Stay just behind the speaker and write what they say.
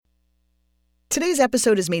Today's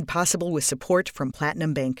episode is made possible with support from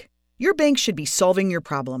Platinum Bank. Your bank should be solving your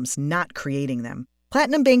problems, not creating them.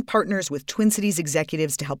 Platinum Bank partners with Twin Cities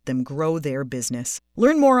executives to help them grow their business.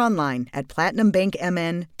 Learn more online at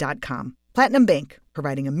platinumbankmn.com. Platinum Bank,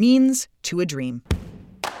 providing a means to a dream.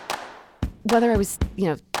 Whether I was,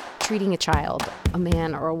 treating a child, a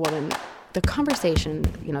man or a woman, the conversation,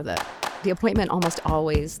 the appointment almost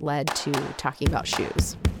always led to talking about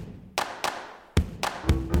shoes.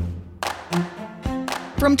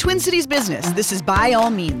 From Twin Cities Business, this is By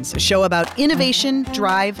All Means, a show about innovation,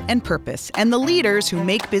 drive, and purpose, and the leaders who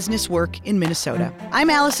make business work in Minnesota.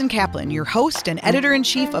 I'm Allison Kaplan, your host and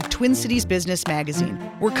editor-in-chief of Twin Cities Business Magazine.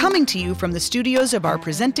 We're coming to you from the studios of our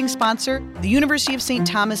presenting sponsor, the University of St.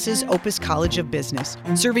 Thomas's Opus College of Business,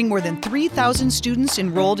 serving more than 3,000 students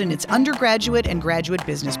enrolled in its undergraduate and graduate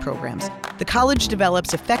business programs. The college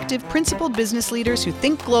develops effective, principled business leaders who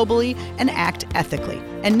think globally and act ethically.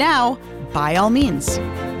 And now, By All Means.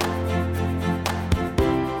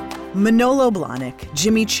 Manolo Blahnik,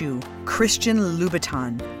 Jimmy Choo, Christian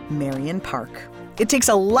Louboutin, Marion Park. It takes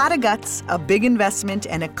a lot of guts, a big investment,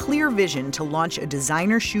 and a clear vision to launch a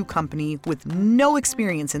designer shoe company with no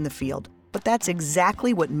experience in the field. But that's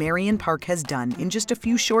exactly what Marion Park has done in just a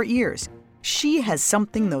few short years. She has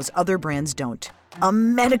something those other brands don't: a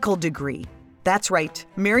medical degree. That's right,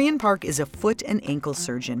 Marion Park is a foot and ankle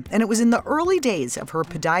surgeon, and it was in the early days of her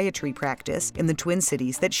podiatry practice in the Twin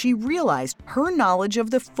Cities that she realized her knowledge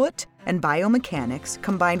of the foot and biomechanics,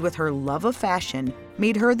 combined with her love of fashion,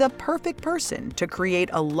 made her the perfect person to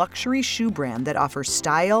create a luxury shoe brand that offers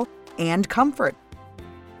style and comfort.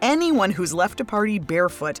 Anyone who's left a party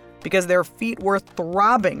barefoot because their feet were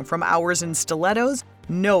throbbing from hours in stilettos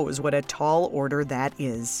knows what a tall order that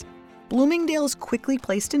is. Bloomingdale's quickly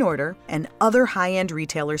placed an order, and other high-end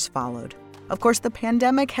retailers followed. Of course, the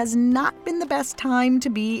pandemic has not been the best time to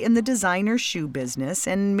be in the designer shoe business,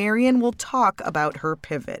 and Marion will talk about her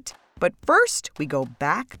pivot. But first, we go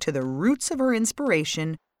back to the roots of her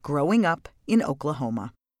inspiration growing up in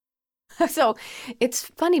Oklahoma. So it's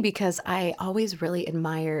funny because I always really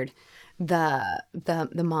admired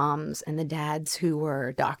the moms and the dads who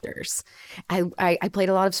were doctors. I played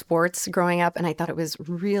a lot of sports growing up, and I thought it was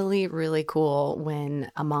really, really cool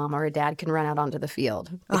when a mom or a dad can run out onto the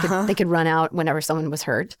field. They could run out whenever someone was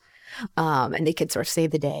hurt, and they could sort of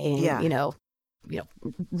save the day and,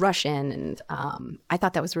 rush in. And I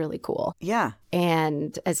thought that was really cool. Yeah.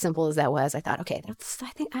 And as simple as that was, I thought, okay, I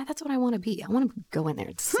think that's what I want to be. I want to go in there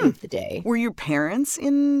and save the day. Were your parents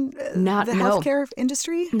in the healthcare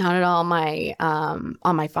industry? Not at all.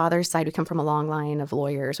 On my father's side, we come from a long line of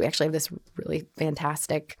lawyers. We actually have this really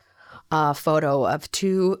fantastic photo of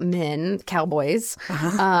two men, cowboys,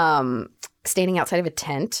 standing outside of a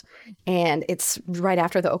tent, and it's right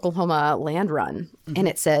after the Oklahoma land run, and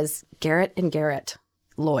it says Garrett and Garrett,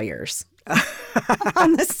 lawyers,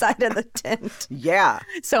 on the side of the tent. Yeah.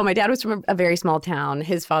 So my dad was from a very small town.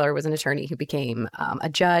 His father was an attorney who became a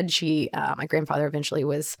judge. My grandfather eventually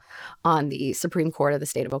was on the Supreme Court of the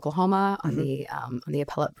state of Oklahoma on the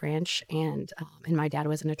appellate branch, and my dad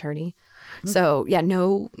was an attorney. So yeah,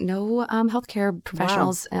 no healthcare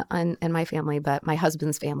professionals in my family, but my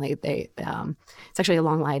husband's family, it's actually a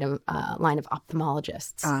long line of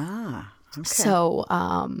ophthalmologists. Ah. Okay.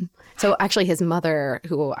 So actually his mother,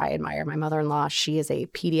 who I admire, my mother-in-law, she is a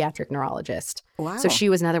pediatric neurologist. Wow. So she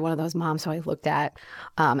was another one of those moms who I looked at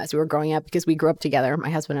as we were growing up, because we grew up together,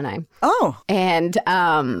 my husband and I. Oh. And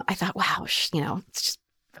I thought, wow, it's just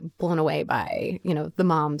blown away by, the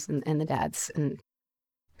moms and the dads. And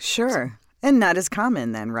sure. And not as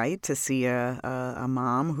common then, right, to see a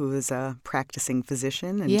mom who is a practicing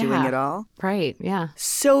physician and doing it all? Right, yeah.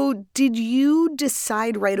 So did you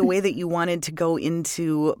decide right away that you wanted to go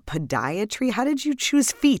into podiatry? How did you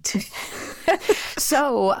choose feet?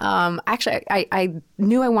 So actually, I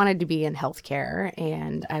knew I wanted to be in healthcare,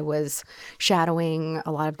 and I was shadowing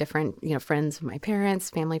a lot of different, friends of my parents,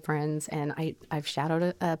 family friends, and I've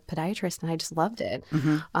shadowed a podiatrist, and I just loved it.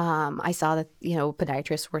 I saw that,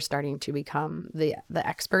 podiatrists were starting to become the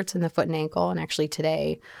experts in the foot and ankle, and actually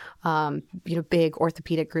today, big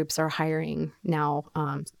orthopedic groups are hiring now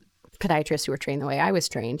podiatrists who were trained the way I was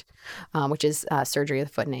trained, which is surgery of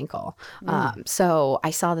the foot and ankle. So I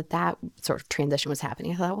saw that sort of transition was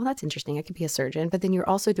happening. I thought, well, that's interesting. I could be a surgeon. But then you're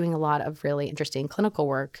also doing a lot of really interesting clinical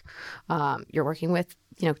work. You're working with,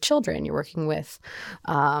 children. You're working with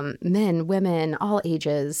men, women, all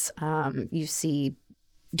ages. You see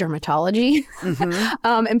dermatology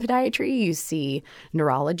and podiatry, you see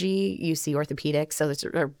neurology, you see orthopedics. So there's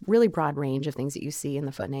a really broad range of things that you see in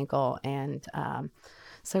the foot and ankle. And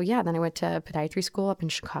So yeah, then I went to podiatry school up in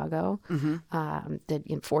Chicago, did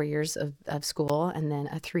 4 years of school, and then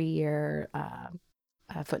a 3-year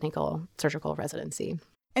foot and ankle surgical residency.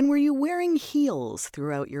 And were you wearing heels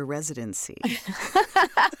throughout your residency?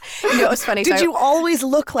 It's funny. Did you always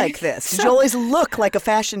look like this? Did you always look like a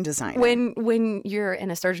fashion designer? When you're in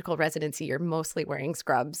a surgical residency, you're mostly wearing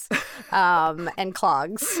scrubs and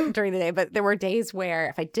clogs during the day. But there were days where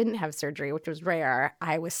if I didn't have surgery, which was rare,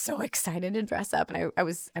 I was so excited to dress up. And I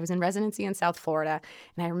was in residency in South Florida.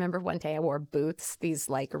 And I remember one day I wore boots, these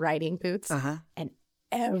like riding boots. And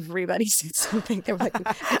everybody said something. They were like,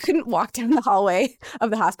 I couldn't walk down the hallway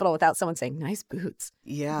of the hospital without someone saying, nice boots.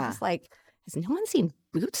 Yeah. I was like, has no one seen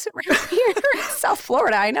boots around here in South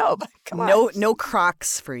Florida? I know, but come on. No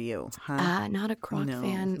Crocs for you, huh? Not a Croc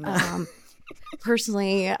fan. No.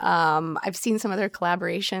 Personally, I've seen some of their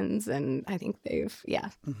collaborations, and I think they've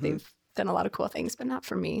done a lot of cool things, but not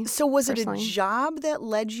for me. So was personally. it a job that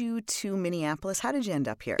led you to Minneapolis? How did you end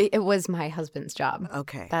up here? It was my husband's job.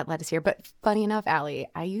 Okay. That led us here. But funny enough, Allie,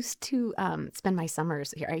 I used to spend my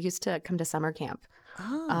summers here. I used to come to summer camp.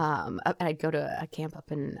 And I'd go to a camp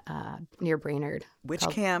up in near Brainerd. Which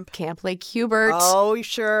camp? Camp Lake Hubert. Oh,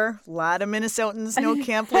 sure. A lot of Minnesotans know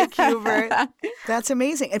Camp Lake Hubert. That's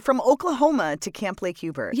amazing. And from Oklahoma to Camp Lake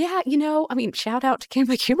Hubert. Yeah, shout out to Camp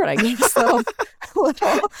Lake Hubert. I gave this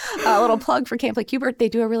little plug for Camp Lake Hubert. They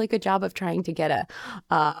do a really good job of trying to get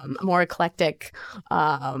a more eclectic,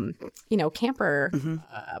 camper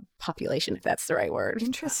population, if that's the right word.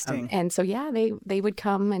 Interesting. And so, yeah, they would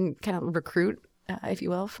come and kind of recruit, if you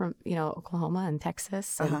will, from, Oklahoma and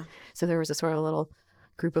Texas. And so there was a sort of little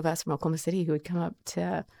group of us from Oklahoma City who would come up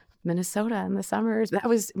to Minnesota in the summers. That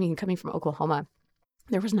was, coming from Oklahoma,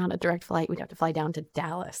 there was not a direct flight. We'd have to fly down to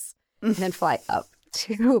Dallas and then fly up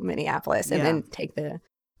to Minneapolis and then take the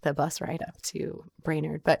bus ride up to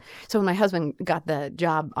Brainerd. But so when my husband got the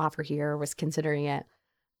job offer here, was considering it,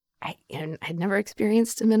 I'd never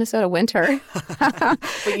experienced a Minnesota winter. But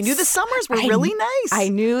you knew the summers were really nice. I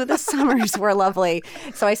knew the summers were lovely.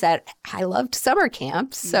 So I said, I loved summer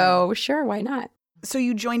camp. So sure, why not? So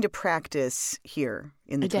you joined a practice here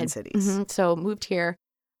in the Twin Cities. So moved here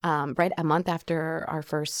right a month after our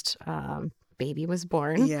first baby was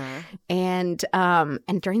born. Yeah. And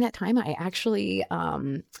during that time, I actually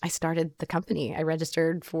I started the company. I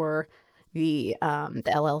registered for the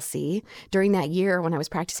LLC during that year when I was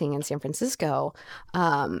practicing in San Francisco.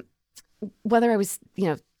 Whether I was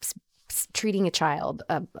treating a child,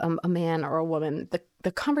 a man or a woman,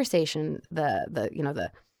 the conversation, the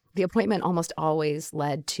appointment almost always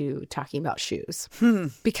led to talking about shoes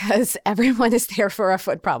because everyone is there for a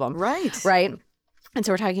foot problem. Right. And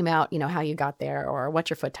so we're talking about, how you got there or what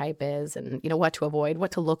your foot type is and, what to avoid,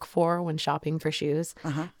 what to look for when shopping for shoes.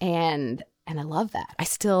 And I love that. I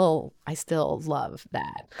still love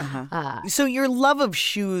that. So your love of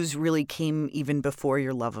shoes really came even before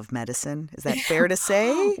your love of medicine. Is that fair to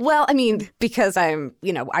say? Well, because I'm,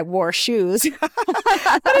 I wore shoes.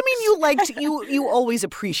 But you always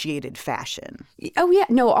appreciated fashion. Oh yeah,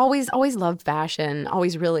 no, always loved fashion.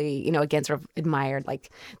 Always really, again, sort of admired like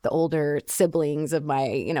the older siblings of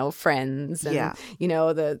my, friends and,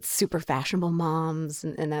 the super fashionable moms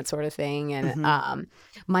and that sort of thing. And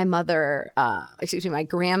my mother, my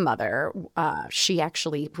grandmother, she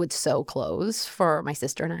actually would sew clothes for my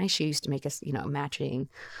sister and I. She used to make us, matching,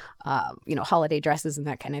 holiday dresses and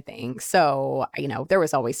that kind of thing. So, there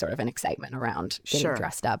was always sort of an excitement around getting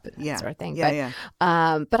dressed up and that sort of thing.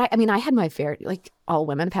 But I had my fair, like all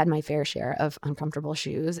women have had my fair share of uncomfortable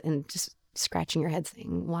shoes and just scratching your head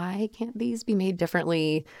saying, why can't these be made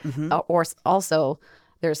differently? Or also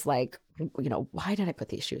there's like, why did I put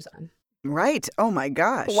these shoes on? Right. Oh my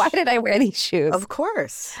gosh. Why did I wear these shoes? Of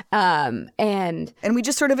course. And we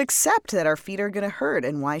just sort of accept that our feet are going to hurt,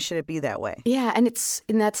 and why should it be that way? Yeah, and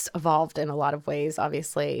that's evolved in a lot of ways,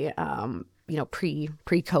 obviously.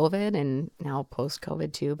 Pre-COVID and now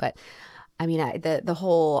post-COVID too. But the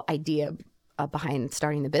whole idea behind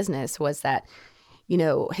starting the business was that,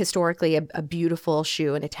 historically a beautiful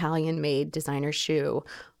shoe, an Italian-made designer shoe,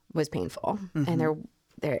 was painful, and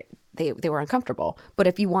they were uncomfortable. But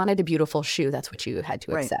if you wanted a beautiful shoe, that's what you had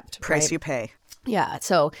to accept. Price you pay. Yeah.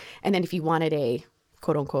 So, and then if you wanted a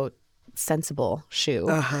quote unquote sensible shoe,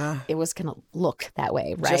 it was going to look that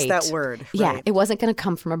way, right? Just that word. Yeah. Right. It wasn't going to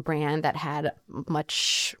come from a brand that had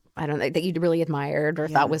much, that you really admired or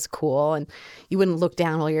thought was cool. And you wouldn't look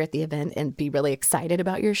down while you're at the event and be really excited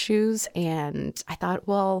about your shoes. And I thought,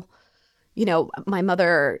 well, my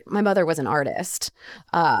mother was an artist.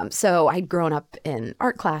 So I'd grown up in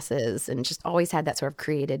art classes and just always had that sort of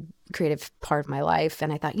creative part of my life.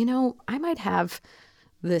 And I thought, I might have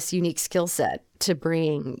this unique skill set to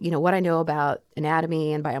bring, what I know about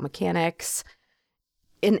anatomy and biomechanics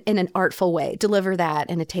in an artful way, deliver that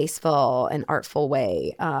in a tasteful and artful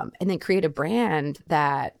way, and then create a brand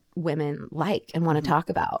that women like and want to talk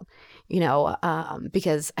about,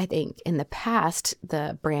 because I think in the past,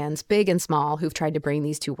 the brands, big and small, who've tried to bring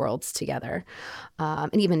these two worlds together,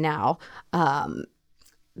 and even now,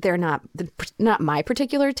 they're not my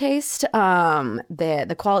particular taste.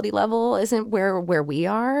 The quality level isn't where we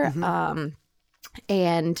are.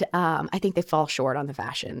 And I think they fall short on the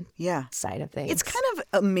fashion side of things. It's kind of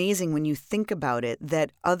amazing when you think about it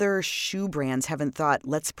that other shoe brands haven't thought,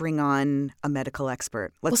 let's bring on a medical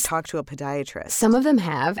expert. Let's talk to a podiatrist. Some of them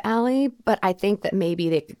have, Allie, but I think that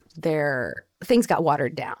maybe their things got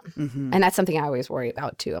watered down. And that's something I always worry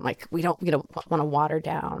about, too. I'm like, we don't want to water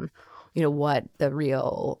down what the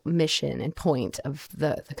real mission and point of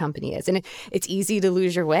the company is. And it's easy to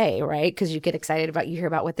lose your way, right? Because you get excited you hear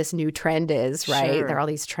about what this new trend is, right? Sure. There are all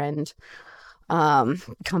these trend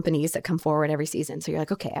companies that come forward every season. So you're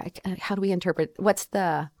like, okay, how do we interpret, what's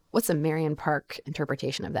the Marion Park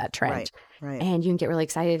interpretation of that trend? Right. And you can get really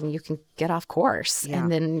excited and you can get off course. Yeah.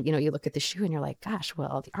 And then, you look at the shoe and you're like, gosh,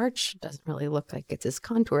 well, the arch doesn't really look like it's as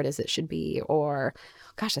contoured as it should be. Or,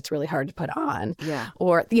 gosh, that's really hard to put on. Yeah.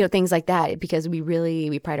 Or, things like that, because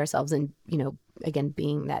we pride ourselves in, again,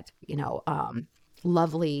 being that,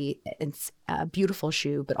 lovely and beautiful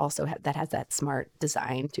shoe, but also that has that smart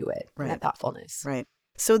design to it, and that thoughtfulness. Right.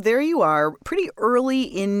 So there you are, pretty early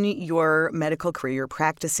in your medical career. You're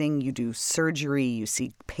practicing, you do surgery, you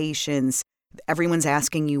see patients. Everyone's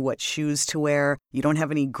asking you what shoes to wear. You don't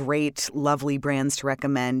have any great, lovely brands to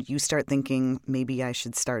recommend. You start thinking, maybe I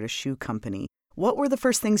should start a shoe company. What were the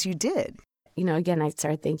first things you did? Again, I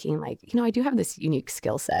started thinking I do have this unique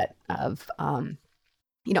skill set of,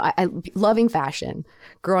 I loving fashion,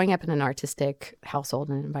 growing up in an artistic household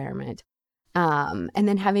and environment. And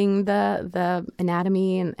then having the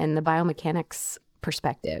anatomy and the biomechanics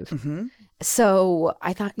perspective. So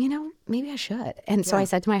I thought, maybe I should. And so I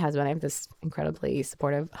said to my husband, I have this incredibly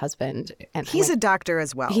supportive husband. And he's a doctor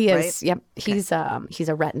as well, he right? is, yep. Okay. He's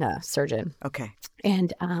a retina surgeon. Okay.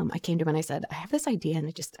 And I came to him and I said, I have this idea and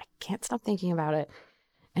I can't stop thinking about it.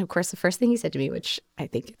 And of course, the first thing he said to me, which I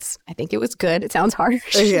think it was good. It sounds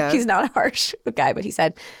harsh. Yeah. He's not a harsh guy, but he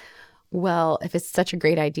said, well, if it's such a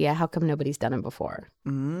great idea, how come nobody's done it before?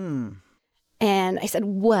 And I said,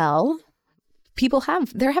 well,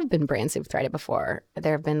 there have been brands who've tried it before.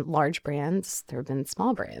 There have been large brands, there have been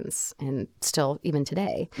small brands, and still even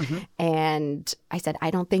today. And I said, I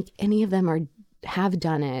don't think any of them have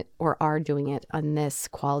done it or are doing it on this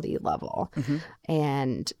quality level.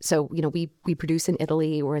 And so, we produce in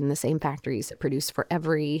Italy. We're in the same factories that produce for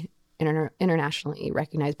every internationally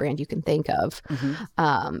recognized brand you can think of.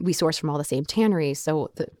 We source from all the same tanneries.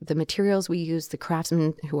 So the materials we use, the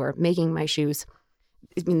craftsmen who are making my shoes,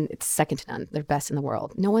 it's second to none. They're best in the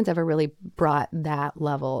world. No one's ever really brought that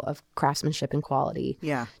level of craftsmanship and quality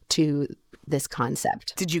to this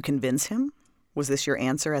concept. Did you convince him? Was this your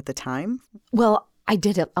answer at the time? Well, I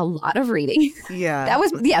did a lot of reading. Yeah. That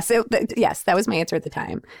was my answer at the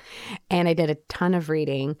time. And I did a ton of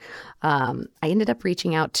reading. I ended up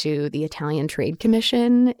reaching out to the Italian Trade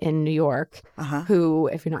Commission in New York, who,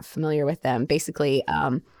 if you're not familiar with them, basically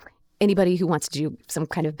anybody who wants to do some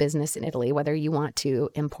kind of business in Italy, whether you want to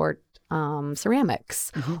import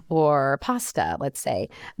ceramics or pasta, let's say,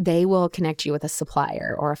 they will connect you with a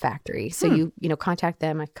supplier or a factory. So you contact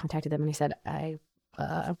them. I contacted them and I said, I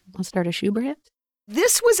want to start a shoe brand.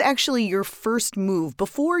 This was actually your first move.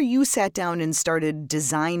 Before you sat down and started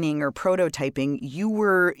designing or prototyping,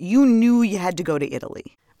 you knew you had to go to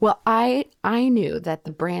Italy. Well, I knew that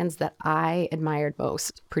the brands that I admired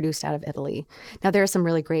most produced out of Italy. Now, there are some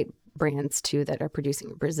really great brands too that are producing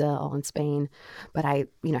in Brazil and Spain, but I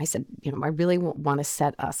said, I really want to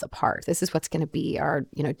set us apart. This is what's going to be our,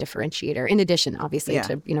 differentiator. In addition, obviously,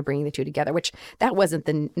 to bringing the two together, which that wasn't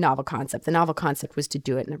the novel concept. The novel concept was to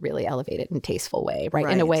do it in a really elevated and tasteful way, right?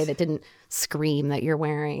 In a way that didn't scream that you're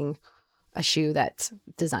wearing a shoe that's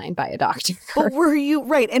designed by a doctor. But were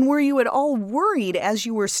you at all worried as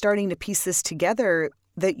you were starting to piece this together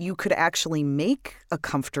that you could actually make a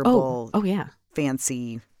comfortable,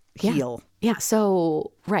 fancy heel? Yeah.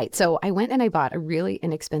 So I went and I bought a really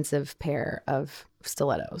inexpensive pair of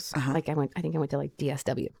stilettos. I think I went to like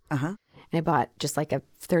DSW. And I bought just like a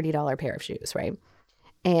 $30 pair of shoes, right?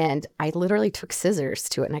 And I literally took scissors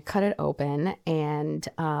to it and I cut it open and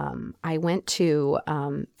I went to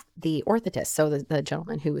the orthotist, so the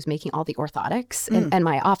gentleman who was making all the orthotics in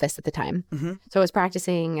my office at the time. So I was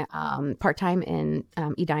practicing part-time in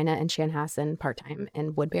Edina and Chanhassen, part-time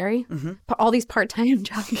in Woodbury. All these part-time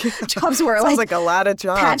jobs were like a lot of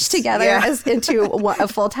jobs patched together into a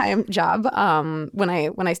full-time job when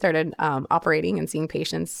I started operating and seeing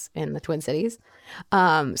patients in the Twin Cities.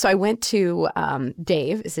 So I went to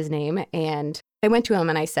Dave is his name, and I went to him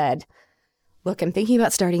and I said, look, I'm thinking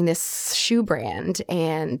about starting this shoe brand.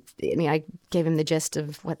 And I gave him the gist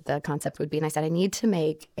of what the concept would be. And I said, I need to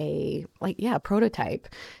make a prototype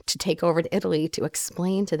to take over to Italy to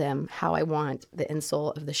explain to them how I want the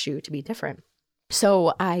insole of the shoe to be different.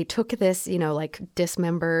 So I took this,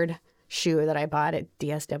 dismembered shoe that I bought at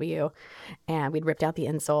DSW, and we'd ripped out the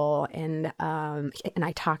insole, and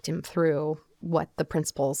I talked him through what the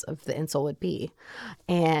principles of the insole would be.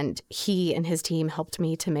 And he and his team helped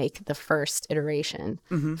me to make the first iteration,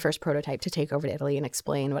 first prototype to take over to Italy and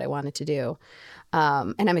explain what I wanted to do.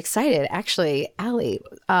 And I'm excited. Actually, Allie,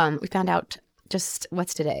 we found out just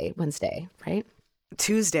what's today? Wednesday, right?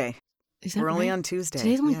 Tuesday. Is that We're only right? on Tuesday.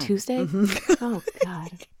 Today's only Tuesday? Oh,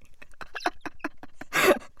 God.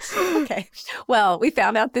 Okay. Well, we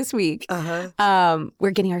found out this week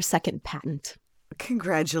we're getting our second patent.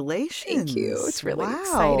 Congratulations. Thank you. It's really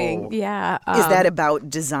exciting. Yeah. Is that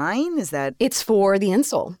about design? It's for the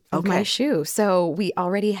insole of my shoe. So we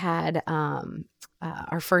already had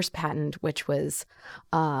our first patent, which was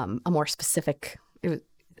a more specific,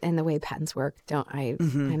 and the way patents work,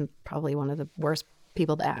 I'm probably one of the worst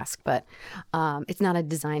people to ask, but it's not a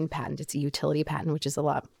design patent. It's a utility patent, which is a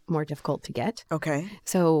lot more difficult to get. Okay.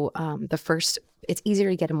 So it's easier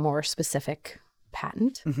to get a more specific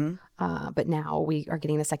patent, but now we are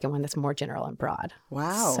getting the second one that's more general and broad.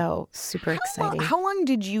 Wow. So super exciting. How long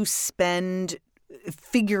did you spend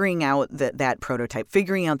figuring out that prototype,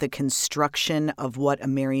 figuring out the construction of what a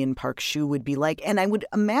Marion Park shoe would be like? And I would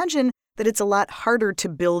imagine that it's a lot harder to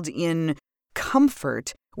build in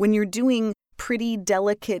comfort when you're doing pretty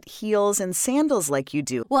delicate heels and sandals like you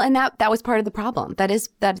do. Well, and that was part of the problem.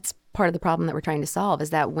 That's part of the problem that we're trying to solve,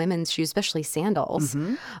 is that women's shoes, especially sandals,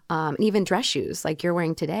 and even dress shoes like you're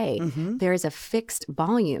wearing today, there is a fixed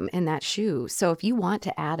volume in that shoe. So if you want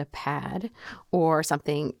to add a pad or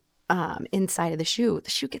something inside of the shoe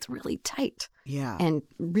gets really tight and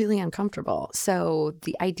really uncomfortable. So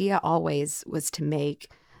the idea always was to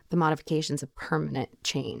make the modifications a permanent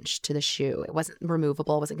change to the shoe. It wasn't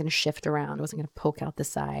removable. It wasn't going to shift around. It wasn't going to poke out the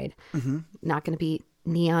side. Not going to be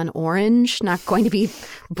neon orange, not going to be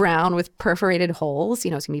brown with perforated holes. It's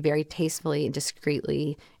going to be very tastefully and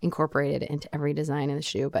discreetly incorporated into every design in the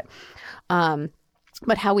shoe. But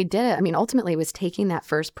how we did it, ultimately, was taking that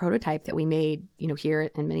first prototype that we made, here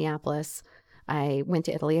in Minneapolis. I went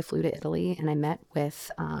to Italy. I flew to Italy, and I met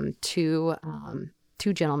with two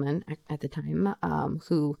gentlemen at the time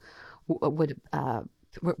who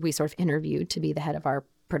we sort of interviewed to be the head of our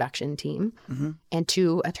production team, and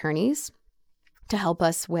two attorneys to help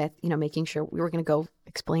us with, making sure we were going to go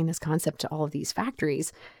explain this concept to all of these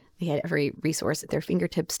factories. They had every resource at their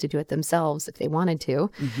fingertips to do it themselves if they wanted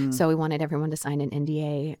to. So we wanted everyone to sign an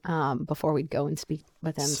NDA before we'd go and speak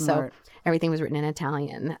with them. Smart. So everything was written in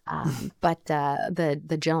Italian. But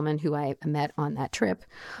the gentleman who I met on that trip,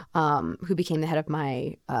 who became the head of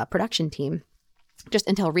my production team, just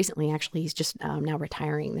until recently, actually, he's just now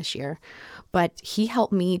retiring this year. But he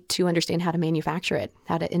helped me to understand how to manufacture it,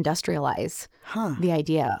 how to industrialize the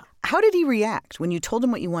idea. How did he react when you told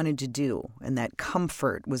him what you wanted to do and that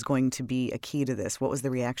comfort was going to be a key to this? What was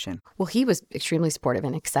the reaction? Well, he was extremely supportive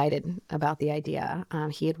and excited about the idea.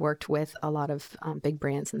 He had worked with a lot of big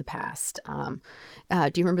brands in the past. Do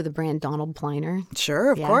you remember the brand Donald Pliner?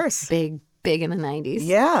 Sure, of course. Big in the 90s.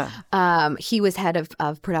 Yeah. He was head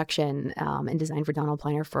of production and design for Donald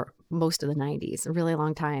Pliner for most of the 90s, a really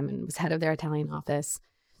long time, and was head of their Italian office.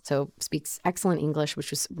 So speaks excellent English, which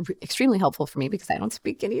was extremely helpful for me because I don't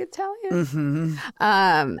speak any Italian.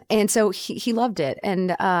 And so he loved it.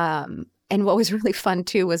 And what was really fun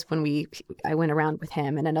too was when I went around with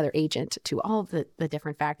him and another agent to all of the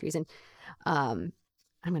different factories. And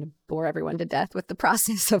I'm going to bore everyone to death with the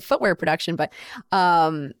process of footwear production, but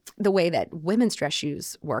the way that women's dress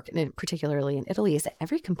shoes work, and particularly in Italy, is that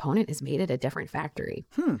every component is made at a different factory.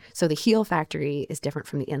 So the heel factory is different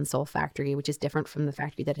from the insole factory, which is different from the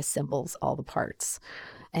factory that assembles all the parts.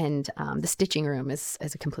 And the stitching room is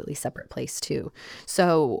a completely separate place too.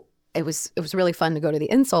 So it was really fun to go to the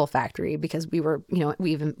insole factory because we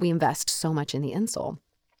invest so much in the insole.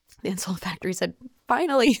 The insole factory said,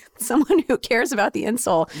 finally, someone who cares about the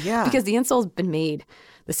insole. Yeah. Because the insole's been made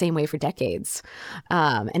the same way for decades.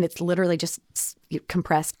 And it's literally just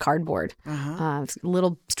compressed cardboard. It's a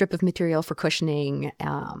little strip of material for cushioning,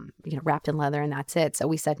 wrapped in leather, and that's it. So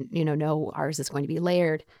we said, no, ours is going to be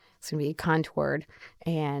layered. It's going to be contoured.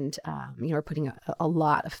 And, we're putting a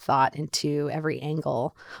lot of thought into every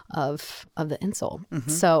angle of the insole.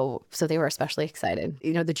 So they were especially excited.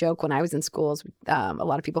 The joke when I was in schools, a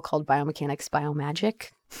lot of people called biomechanics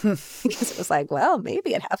biomagic. Because it was like, well,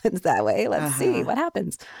 maybe it happens that way. Let's see what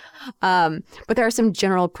happens. But there are some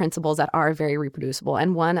general principles that are very reproducible.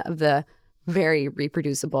 And one of the very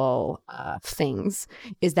reproducible things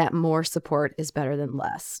is that more support is better than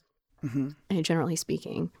less. And generally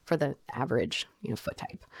speaking, for the average, foot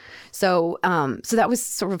type. So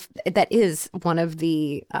that is one of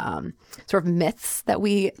the sort of myths that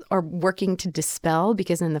we are working to dispel,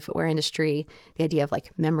 because in the footwear industry, the idea of like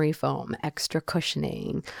memory foam, extra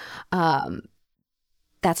cushioning,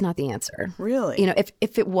 that's not the answer. Really?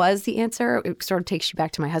 If it was the answer, it sort of takes you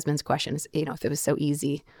back to my husband's question. If it was so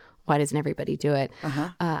easy, why doesn't everybody do it?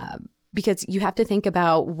 Because you have to think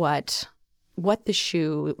about what the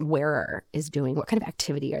shoe wearer is doing. What kind of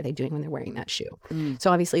activity are they doing when they're wearing that shoe?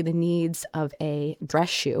 So obviously the needs of a dress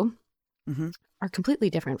shoe are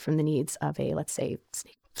completely different from the needs of a, let's say,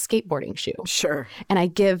 skateboarding shoe. Sure. And I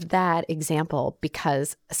give that example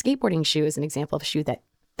because a skateboarding shoe is an example of a shoe that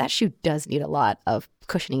shoe does need a lot of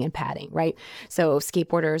cushioning and padding, right? So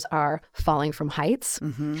skateboarders are falling from heights.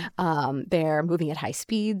 They're moving at high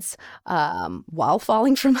speeds while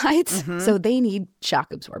falling from heights. So they need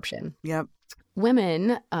shock absorption. Yep.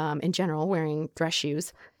 Women, in general, wearing dress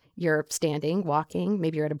shoes, you're standing, walking,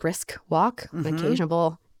 maybe you're at a brisk walk,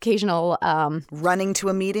 occasional running to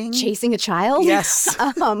a meeting, chasing a child, yes,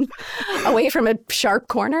 away from a sharp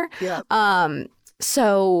corner. Yeah.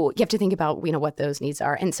 So you have to think about, what those needs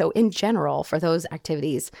are. And so in general, for those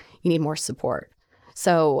activities, you need more support.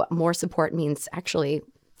 So more support means actually,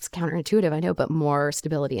 it's counterintuitive, I know, but more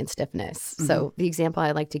stability and stiffness. So the example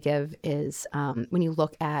I like to give is when you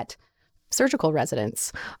look at surgical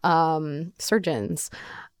residents, surgeons,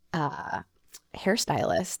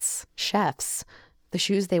 hairstylists, chefs, the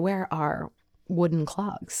shoes they wear are wooden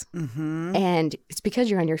clogs. And it's because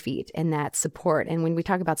you're on your feet and that support. And when we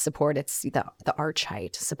talk about support, it's the arch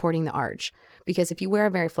height, supporting the arch. Because if you wear a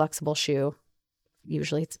very flexible shoe,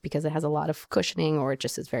 usually it's because it has a lot of cushioning or it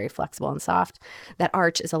just is very flexible and soft, that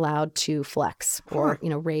arch is allowed to flex or,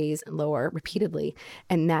 raise and lower repeatedly.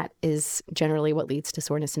 And that is generally what leads to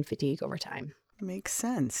soreness and fatigue over time. Makes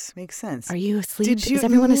sense. Are you asleep? Is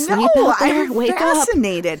everyone asleep out there? I'm Wake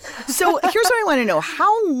fascinated. So here's what I want to know.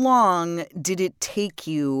 How long did it take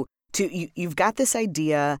you you've got this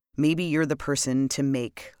idea, maybe you're the person to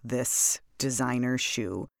make this designer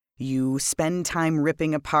shoe. You spend time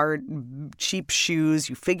ripping apart cheap shoes,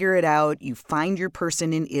 you figure it out, you find your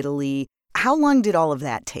person in Italy. How long did all of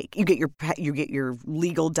that take? You get your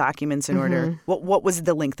legal documents in order. What was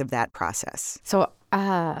the length of that process? So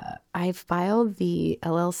I filed the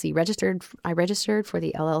LLC, I registered for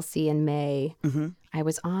the LLC in May. I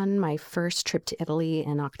was on my first trip to Italy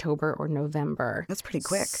in October or November. That's pretty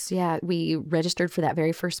quick. Yeah, we registered for that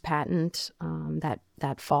very first patent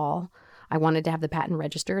that fall. I wanted to have the patent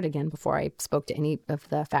registered again before I spoke to any of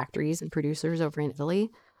the factories and producers over in Italy.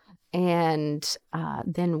 And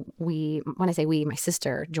then when I say we, my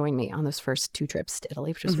sister joined me on those first 2 trips to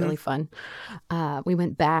Italy, which was really fun. We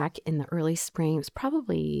went back in the early spring. It was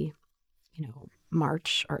probably,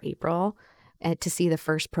 March or April to see the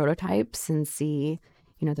first prototypes and see,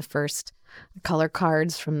 the first color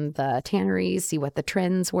cards from the tanneries, see what the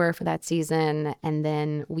trends were for that season. And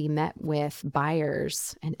then we met with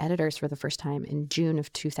buyers and editors for the first time in June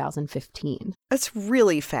of 2015. That's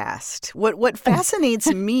really fast. What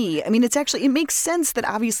fascinates me, it makes sense that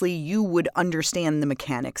obviously you would understand the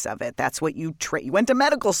mechanics of it. That's what you went to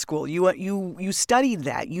medical school. You studied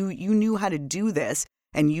that. You knew how to do this,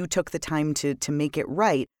 and you took the time to make it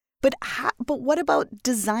right. But what about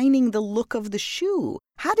designing the look of the shoe?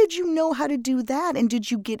 How did you know how to do that? And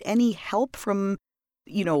did you get any help from,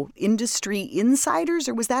 industry insiders,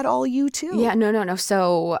 or was that all you too? Yeah, no.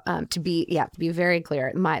 So to be very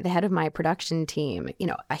clear, the head of my production team,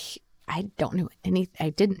 I don't know any.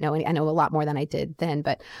 I didn't know any. I know a lot more than I did then,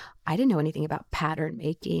 but I didn't know anything about pattern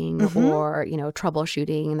making or,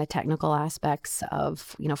 troubleshooting and the technical aspects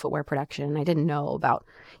of, footwear production. I didn't know about,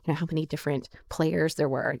 how many different players there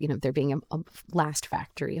were, there being a last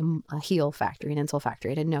factory, a heel factory, an insole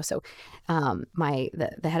factory. I didn't know. So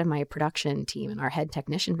the head of my production team and our head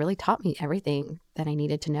technician really taught me everything that I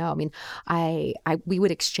needed to know. I mean, we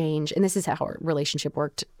would exchange, and this is how our relationship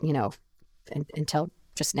worked, until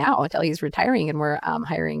just now, until he's retiring and we're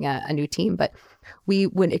hiring a new team. But we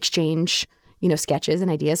would exchange, sketches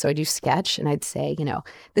and ideas. So I do sketch and I'd say,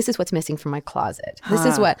 this is what's missing from my closet.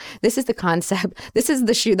 This is the concept. This is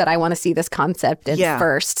the shoe that I want to see this concept in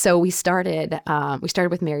first. So we started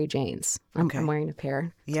with Mary Jane's. I'm wearing a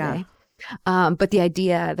pair today. But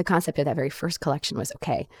the concept of that very first collection was,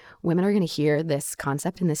 okay, women are going to hear this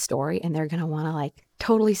concept and this story, and they're going to want to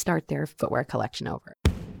totally start their footwear collection over.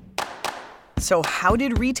 So how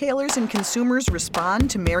did retailers and consumers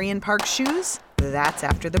respond to Marion Park shoes? That's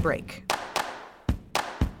after the break.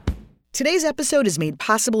 Today's episode is made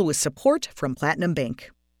possible with support from Platinum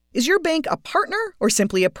Bank. Is your bank a partner or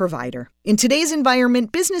simply a provider? In today's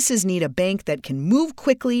environment, businesses need a bank that can move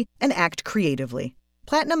quickly and act creatively.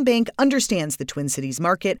 Platinum Bank understands the Twin Cities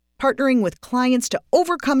market, partnering with clients to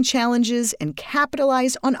overcome challenges and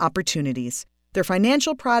capitalize on opportunities. Their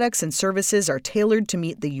financial products and services are tailored to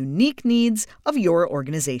meet the unique needs of your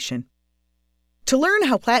organization. To learn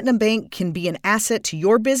how Platinum Bank can be an asset to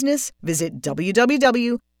your business, visit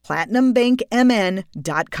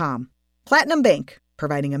www.platinumbankmn.com. Platinum Bank,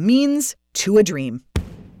 providing a means to a dream.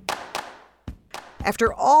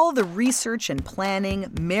 After all the research and planning,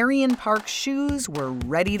 Marion Park shoes were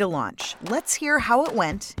ready to launch. Let's hear how it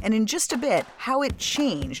went, and in just a bit, how it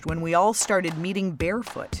changed when we all started meeting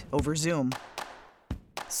barefoot over Zoom.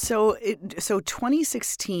 So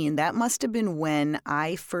 2016, that must have been when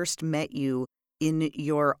I first met you in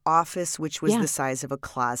your office, which was the size of a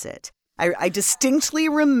closet. I distinctly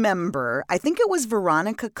remember, I think it was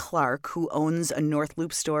Veronica Clark, who owns a North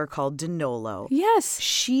Loop store called Dinolo. Yes.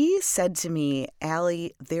 She said to me,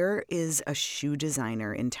 Allie, there is a shoe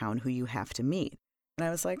designer in town who you have to meet. And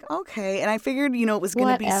I was like, okay. And I figured, it was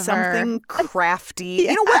going to be something crafty.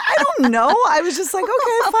 You know what? I don't know. I was just like,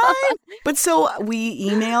 okay, fine. But so we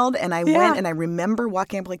emailed and I went and I remember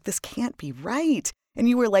walking up like, this can't be right. And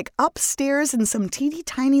you were upstairs in some teeny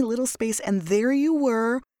tiny little space. And there you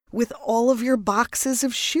were with all of your boxes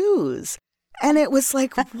of shoes. And it was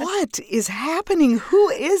like, what is happening? Who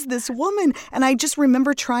is this woman? And I just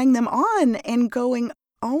remember trying them on and going,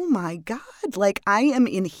 oh my God, I am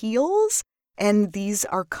in heels and these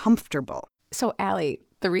are comfortable. So Allie,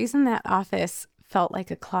 the reason that office felt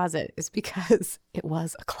like a closet is because it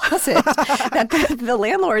was a closet. the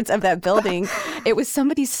landlords of that building, it was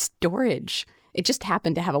somebody's storage. It just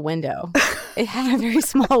happened to have a window. It had a very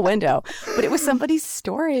small window, but it was somebody's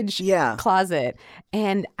storage closet.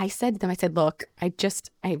 And I said to them, look, I've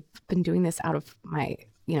been doing this out of my,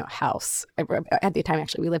 house. At the time,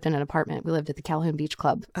 actually, we lived in an apartment. We lived at the Calhoun Beach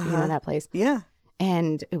Club, that place. Yeah.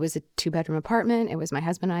 And it was a 2-bedroom apartment. It was my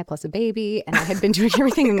husband and I plus a baby. And I had been doing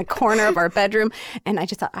everything in the corner of our bedroom. And I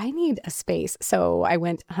just thought, I need a space. So I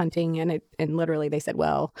went hunting and literally they said,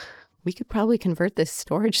 well, we could probably convert this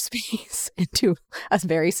storage space into a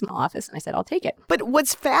very small office. And I said, I'll take it. But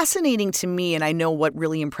what's fascinating to me, and I know what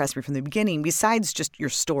really impressed me from the beginning, besides just your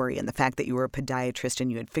story and the fact that you were a podiatrist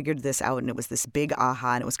and you had figured this out and it was this big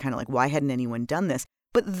aha and it was kind of like, why hadn't anyone done this?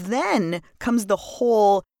 But then comes the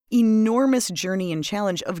whole enormous journey and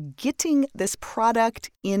challenge of getting this product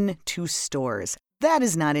into stores. That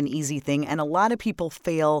is not an easy thing, and a lot of people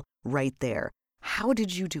fail right there. How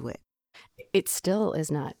did you do it? It still is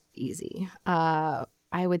not easy. I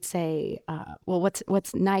would say,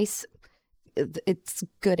 what's nice, it's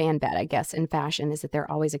good and bad, I guess, in fashion is that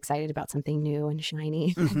they're always excited about something new and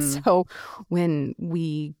shiny. Mm-hmm. And so when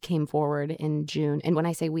we came forward in June, and when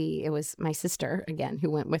I say we, it was my sister, again,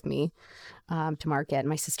 who went with me to market, and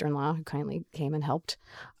my sister-in-law who kindly came and helped.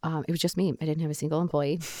 It was just me. I didn't have a single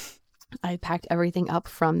employee. I packed everything up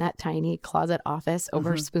from that tiny closet office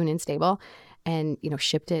over Spoon and Stable and,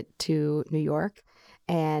 shipped it to New York.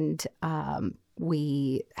 And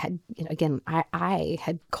we had, again, I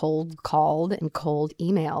had cold called and cold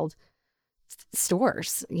emailed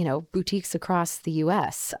stores, boutiques across the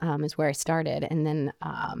U.S. Is where I started. And then,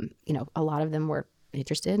 a lot of them were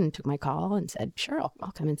interested and took my call and said, sure,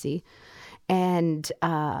 I'll come and see. And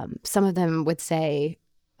some of them would say,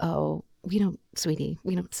 oh, sweetie,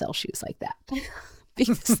 we don't sell shoes like that.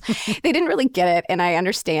 Because they didn't really get it. And I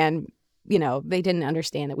understand they didn't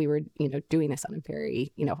understand that we were, doing this on a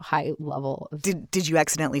very, high level. Did you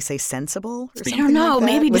accidentally say sensible or something? I don't know. Like that?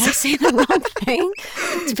 Maybe did I say the wrong thing?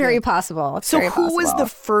 It's very possible. Who was the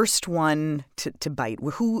first one to bite?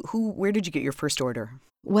 Where did you get your first order?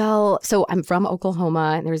 Well, so I'm from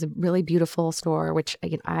Oklahoma, and there's a really beautiful store, which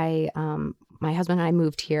my husband and I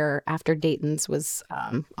moved here after Dayton's was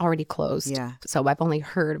already closed. Yeah. So I've only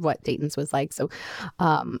heard what Dayton's was like. So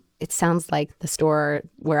it sounds like the store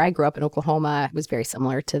where I grew up in Oklahoma was very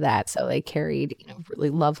similar to that. So they carried,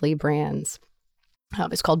 really lovely brands.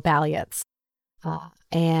 It's called Balliet's.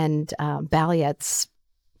 And Balliet's,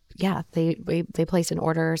 they placed an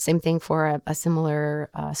order. Same thing for a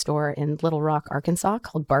similar store in Little Rock, Arkansas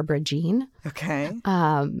called Barbara Jean. Okay.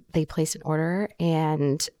 They placed an order,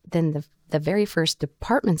 and then the very first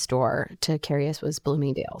department store to carry us was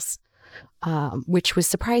Bloomingdale's, which was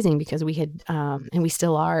surprising because we had, and we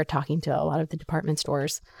still are, talking to a lot of the department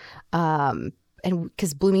stores, and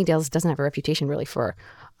because Bloomingdale's doesn't have a reputation really for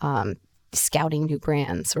scouting new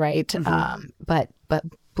brands, right? Mm-hmm. But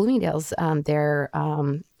Bloomingdale's, their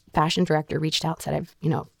fashion director reached out, said, I've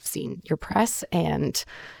seen your press and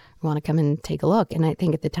want to come and take a look. And I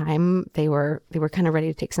think at the time they were kind of ready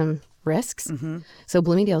to take some risks. Mm-hmm. So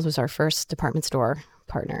Bloomingdale's was our first department store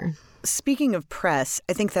partner. Speaking of press,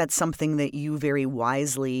 I think that's something that you very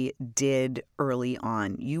wisely did early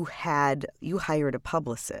on. You hired a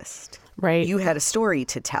publicist. Right. You had a story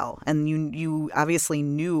to tell, and you obviously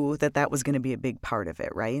knew that was going to be a big part of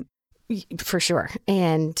it, right? For sure.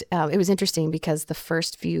 And it was interesting because the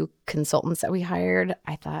first few consultants that we hired,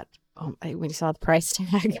 I thought, when you saw the price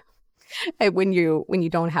tag, when you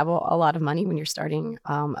don't have a lot of money when you're starting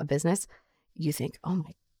a business, you think, oh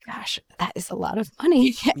my gosh, that is a lot of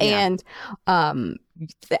money. Yeah. And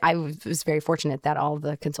I was very fortunate that all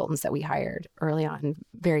the consultants that we hired early on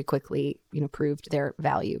very quickly, proved their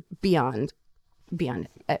value beyond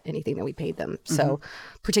anything that we paid them. Mm-hmm. So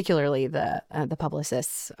particularly the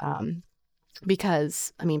publicists,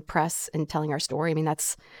 because press and telling our story,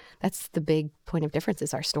 that's the big point of difference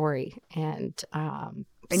is our story. And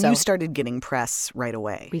so you started getting press right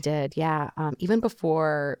away. We did, yeah. Even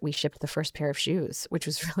before we shipped the first pair of shoes, which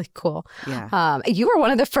was really cool. Yeah. You were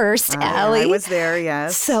one of the first, Allie. I was there,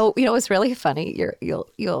 yes. So, it's really funny.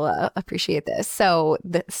 You'll appreciate this. So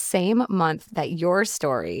the same month that your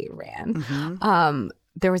story ran, mm-hmm.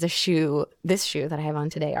 There was this shoe that I have on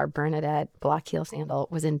today, our Bernadette Block Heel Sandal,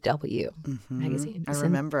 was in W mm-hmm. magazine. I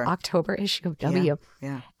remember. October issue of W.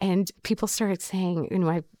 Yeah. And people started saying,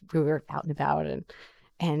 we were out and about,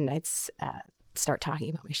 and I'd start talking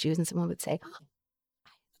about my shoes, and someone would say, oh,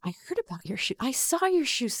 I heard about your shoe. I saw your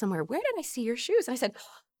shoes somewhere. Where did I see your shoes? And I said,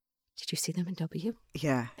 did you see them in W?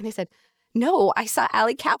 Yeah. And they said, no, I saw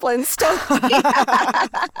Allie Kaplan's story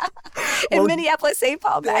in Minneapolis St.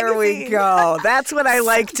 Paul magazine. There we go. That's what I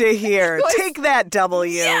like to hear. Take that, W.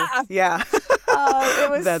 Yeah. It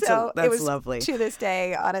was that's lovely. To this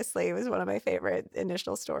day, honestly, it was one of my favorite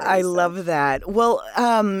initial stories. I love that. Well,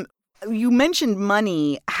 you mentioned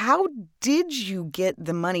money. How did you get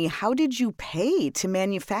the money? How did you pay to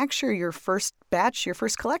manufacture your first batch, your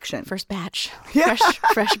first collection? First batch. Yeah.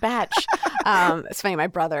 Fresh batch. It's funny. My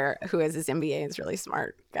brother, who has his MBA, is a really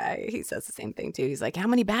smart guy. He says the same thing, too. He's like, how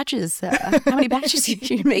many batches are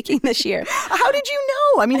you making this year? How did you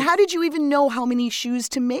know? How did you even know how many shoes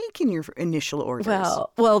to make in your initial orders?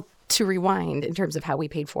 Well, to rewind in terms of how we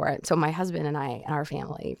paid for it. So my husband and I and our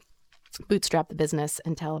family bootstrapped the business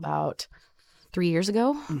until about 3 years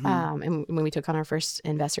ago. Mm-hmm. And when we took on our first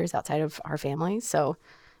investors outside of our family. So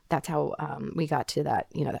that's how we got to that,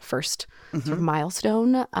 that first mm-hmm. sort of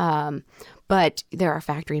milestone. But there are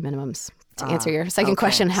factory minimums. To answer your second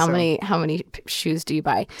question, how many shoes do you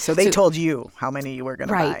buy? So they told you how many you were going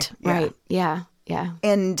to buy. Right. Yeah.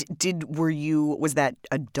 And was that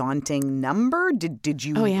a daunting number?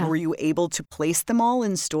 Were you able to place them all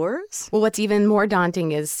in stores? Well, what's even more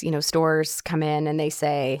daunting is, stores come in and they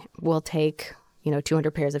say, we'll take,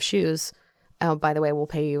 200 pairs of shoes. Oh, by the way, we'll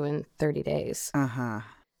pay you in 30 days. Uh-huh.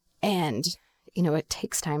 And, it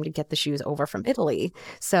takes time to get the shoes over from Italy.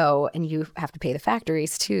 So, and you have to pay the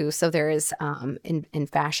factories too. So there is, in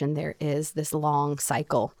fashion, there is this long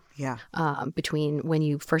cycle. Yeah. Between when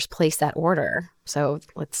you first place that order. So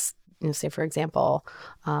let's say, for example,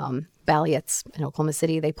 Balliet's in Oklahoma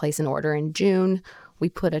City, they place an order in June. We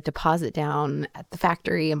put a deposit down at the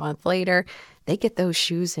factory a month later. They get those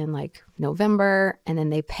shoes in like November, and then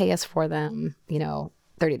they pay us for them,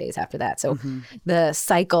 30 days after that. So mm-hmm. the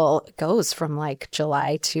cycle goes from like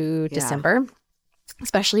July to December,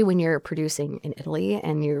 especially when you're producing in Italy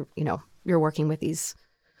and you're working with these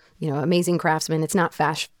amazing craftsmen. It's not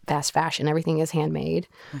fast fashion. Everything is handmade.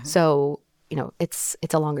 So, it's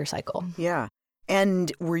a longer cycle. Yeah.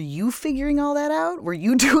 And were you figuring all that out? Were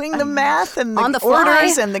you doing the math and On the the fly.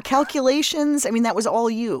 orders and the calculations? I mean, that was all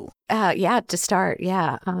you. Yeah, to start.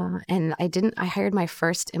 Yeah. And I hired my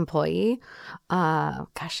first employee.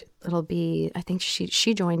 It'll be, I think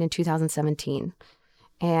she joined in 2017.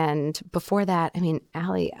 And before that, I mean,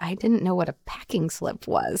 Allie, I didn't know what a packing slip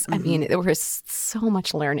was. I mean, there was so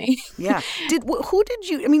much learning. Yeah.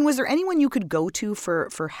 Was there anyone you could go to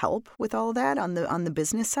for help with all of that on the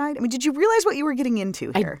business side? I mean, did you realize what you were getting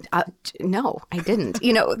into here? No, I didn't.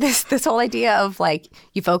 This whole idea of like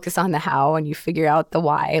you focus on the how and you figure out the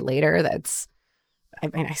why later.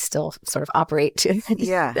 I still sort of operate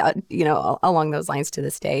along those lines to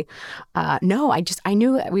this day. No, I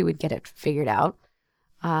knew that we would get it figured out.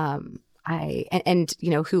 Who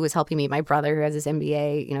was helping me? My brother, who has his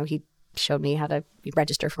MBA, he showed me how to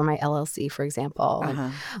register for my LLC, for example.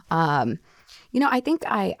 And, I think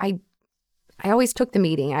I always took the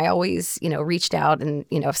meeting. I always, reached out and,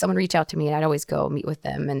 if someone reached out to me, I'd always go meet with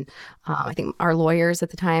them. And I think our lawyers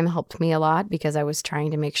at the time helped me a lot because I was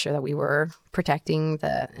trying to make sure that we were protecting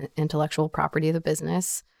the intellectual property of the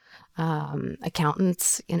business.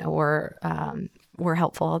 Accountants, were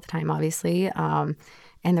helpful at the time, obviously.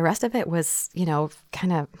 And the rest of it was,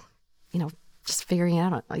 kind of, just figuring it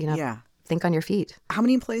out, think on your feet. How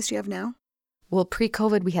many employees do you have now? Well,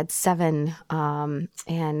 pre-COVID, we had 7.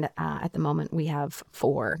 And at the moment, we have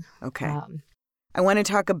 4. Okay. I want to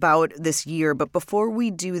talk about this year, but before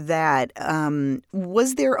we do that,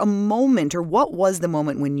 was there a moment or what was the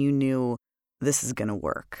moment when you knew this is going to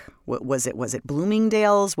work? What was it? Was it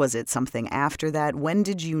Bloomingdale's? Was it something after that? When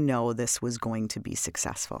did you know this was going to be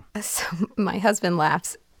successful? So my husband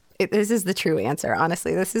laughs. This is the true answer.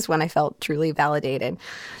 Honestly, this is when I felt truly validated.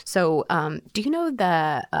 So do you know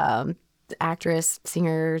the actress,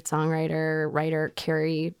 singer, songwriter, writer,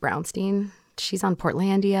 Carrie Brownstein? She's on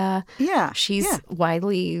Portlandia. Yeah. She's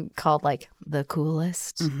widely called like the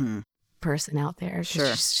coolest person out there. She's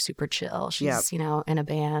just super chill. She's, in a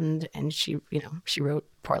band and she wrote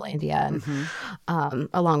Portlandia and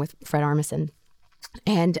along with Fred Armisen.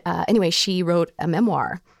 And anyway, she wrote a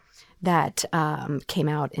memoir that came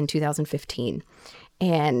out in 2015.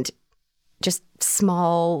 And just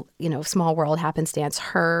small world happenstance.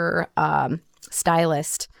 Her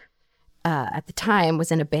stylist at the time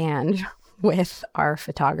was in a band with our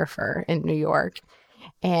photographer in New York.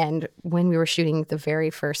 And when we were shooting the very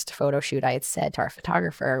first photo shoot, I had said to our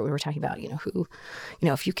photographer, we were talking about, who,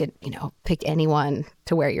 if you could, pick anyone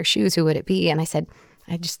to wear your shoes, who would it be? And I said,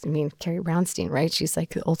 Carrie Brownstein, right? She's like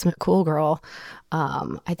the ultimate cool girl.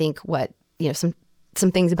 I think what,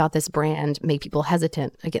 some things about this brand make people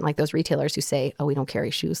hesitant. Again, like those retailers who say, oh, we don't carry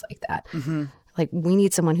shoes like that. Like we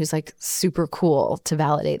need someone who's like super cool to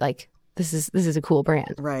validate, like, this is a cool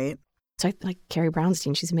brand. Right. So I like Carrie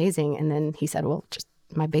Brownstein. She's amazing. And then he said, well, just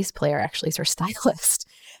my bass player actually is her stylist.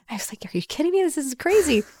 I was like, are you kidding me? This is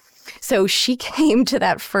crazy. So she came to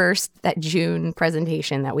that June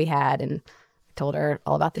presentation that we had and I told her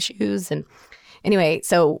all about the shoes. And anyway,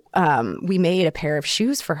 so we made a pair of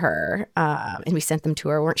shoes for her and we sent them to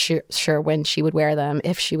her. We weren't sure when she would wear them,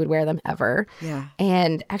 if she would wear them ever. Yeah.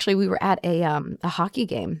 And actually we were at a hockey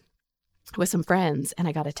game with some friends and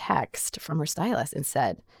I got a text from her stylist and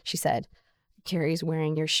she said, Carrie's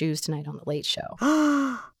wearing your shoes tonight on the Late Show.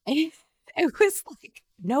 And it was like,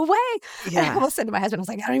 no way. Yeah. And I almost said to my husband, I was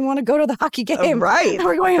like, I don't even want to go to the hockey game. Right.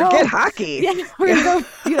 We're going Forget home. hockey. Yeah, we're going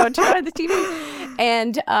to go, turn on the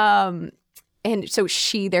TV. And so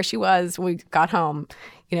there she was when we got home,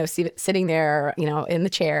 sitting there, in the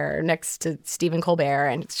chair next to Stephen Colbert.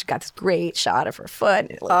 And she got this great shot of her foot.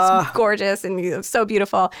 It looks gorgeous and so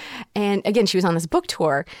beautiful. And again, she was on this book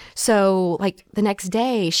tour. So like the next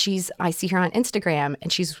day I see her on Instagram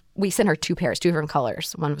and we sent her 2 pairs, 2 different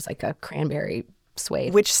colors. One was like a cranberry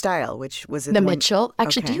suede. Which style? Which was it? The Mitchell.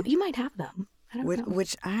 Actually, you might have them. I don't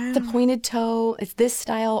know. The pointed toe. It's this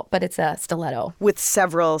style, but it's a stiletto. With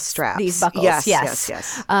several straps. These buckles.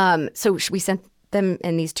 Yes. So we sent them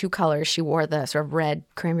in these 2 colors. She wore the sort of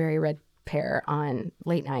cranberry red pair on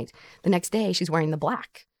late night. The next day, she's wearing the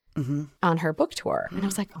black on her book tour. And I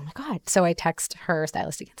was like, oh my God. So I text her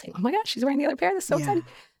stylist again saying, oh my gosh, she's wearing the other pair. That's so exciting.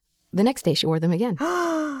 The next day, she wore them again.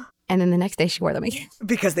 And then the next day she wore them again.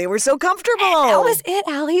 Because they were so comfortable. That was it,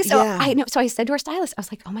 Allie. So I know. So I said to her stylist, I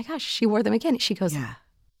was like, oh my gosh, she wore them again. She goes,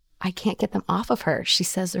 I can't get them off of her. She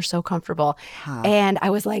says they're so comfortable. And I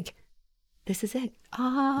was like, this is it.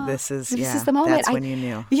 This is the moment. That's when you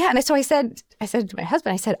knew. Yeah. And so I said to my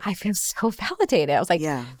husband, I said, I feel so validated. I was like,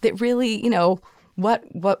 that really,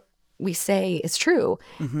 what we say is true.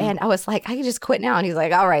 And I was like, I can just quit now. And he's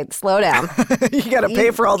like, all right, slow down. You got to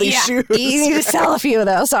pay for all these shoes. You need to sell a few of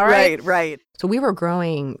those. All right. Right. So we were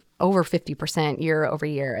growing over 50% year over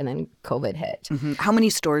year, and then COVID hit. How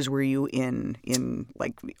many stores were you in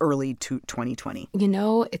like early 2020?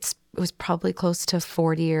 It was probably close to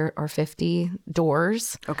 40 or 50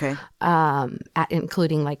 doors. Okay.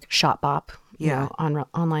 Including like ShopBop,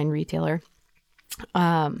 online retailer.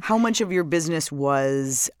 How much of your business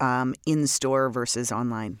was in store versus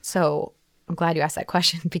online? So I'm glad you asked that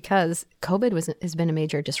question, because COVID has been a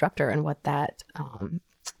major disruptor in what that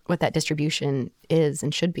distribution is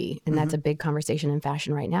and should be. And that's a big conversation in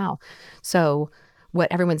fashion right now. So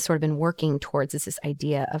what everyone's sort of been working towards is this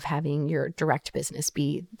idea of having your direct business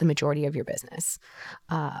be the majority of your business.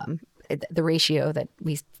 The ratio that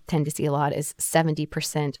we tend to see a lot is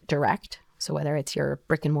 70% direct. So whether it's your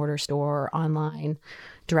brick and mortar store or online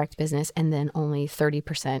direct business, and then only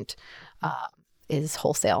 30% is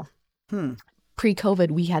wholesale.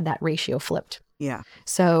 Pre-COVID, we had that ratio flipped. Yeah.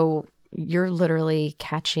 So you're literally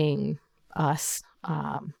catching us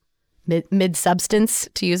mid-substance,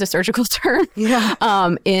 to use a surgical term,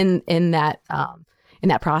 in that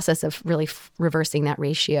process of really reversing that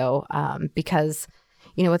ratio, because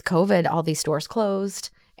with COVID, all these stores closed,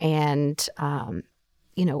 and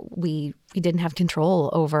we didn't have control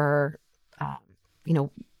over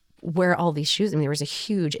where all these shoes. I mean, there was a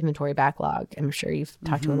huge inventory backlog. I'm sure you've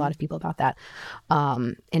talked to a lot of people about that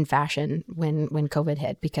in fashion when COVID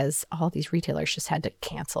hit, because all these retailers just had to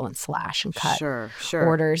cancel and slash and cut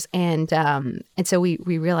orders. And so we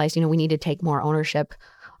realized, we need to take more ownership,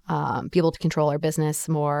 be able to control our business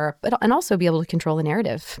more, and also be able to control the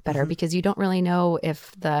narrative better, because you don't really know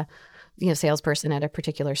if the salesperson at a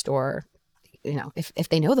particular store, if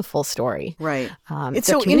they know the full story. Right. It's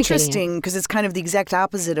so interesting, because it's kind of the exact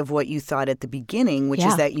opposite of what you thought at the beginning, which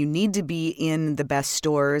is that you need to be in the best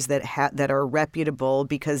stores that are reputable,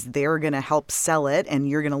 because they're going to help sell it, and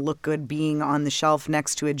you're going to look good being on the shelf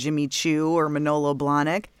next to a Jimmy Choo or Manolo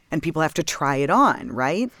Blahnik, and people have to try it on,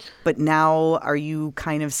 right? But now, are you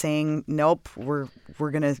kind of saying, nope, we're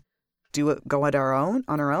going to go on our own?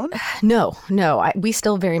 No. We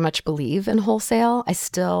still very much believe in wholesale. I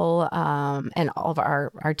still, and all of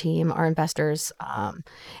our team, our investors, and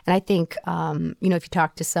I think, if you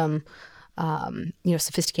talk to some,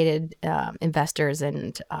 sophisticated investors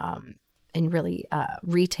and really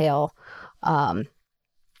retail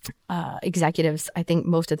executives, I think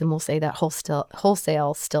most of them will say that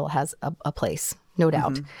wholesale still has a place. No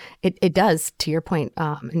doubt. It does, to your point,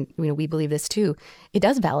 and we believe this too, it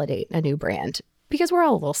does validate a new brand, because we're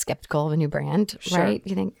all a little skeptical of a new brand, right?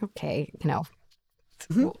 You think, okay,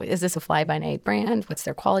 is this a fly-by-night brand? What's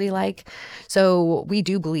their quality like? So we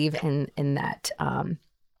do believe in that,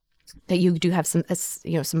 that you do have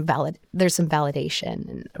there's some validation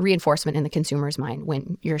and reinforcement in the consumer's mind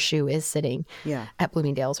when your shoe is sitting at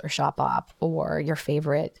Bloomingdale's or ShopBop or your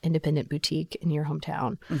favorite independent boutique in your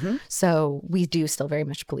hometown. So we do still very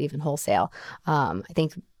much believe in wholesale. I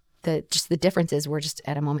think the difference is we're just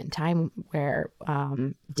at a moment in time where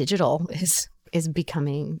digital is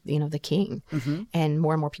becoming, the king, and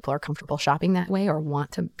more people are comfortable shopping that way or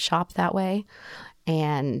want to shop that way.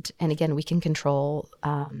 And again, we can control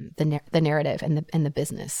the narrative and the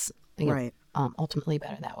business, right? Ultimately,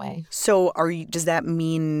 better that way. So, does that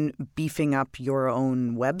mean beefing up your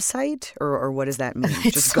own website, or what does that mean?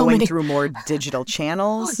 Just going through more digital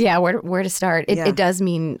channels? Yeah, where to start? It does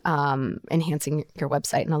mean enhancing your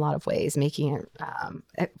website in a lot of ways, making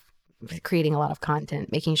it, creating a lot of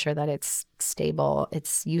content, making sure that it's stable,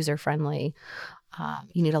 it's user friendly.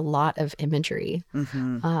 You need a lot of imagery.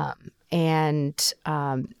 And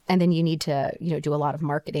then you need to, do a lot of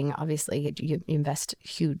marketing. Obviously, you invest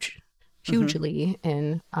hugely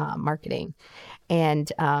in marketing.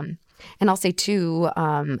 And I'll say too,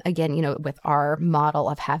 again, with our model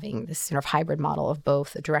of having this sort of hybrid model of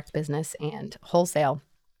both a direct business and wholesale,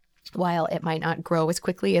 while it might not grow as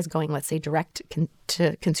quickly as going, let's say, direct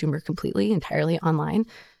to consumer completely, entirely online,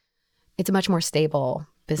 it's a much more stable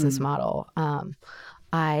business model.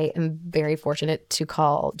 I am very fortunate to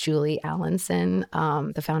call Julie Allenson,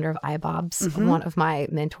 the founder of iBobs, one of my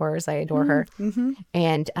mentors. I adore her.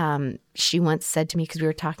 And she once said to me, because we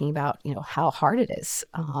were talking about, how hard it is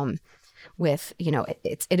with,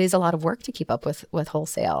 it is a lot of work to keep up with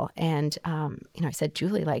wholesale. And, I said,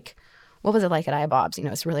 Julie, what was it like at iBobs?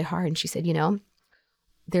 It's really hard. And she said,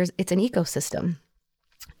 it's an ecosystem.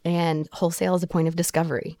 And wholesale is a point of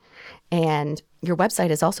discovery. And your website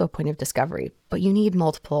is also a point of discovery, but you need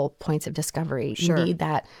multiple points of discovery. You need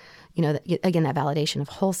that, again, that validation of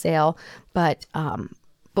wholesale, but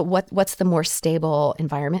But what's the more stable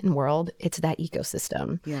environment and world? It's that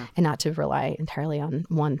ecosystem, and not to rely entirely on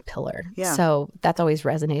one pillar. Yeah. So that's always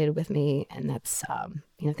resonated with me, and that's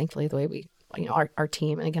thankfully the way we, our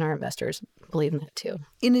team and again our investors believe in that too.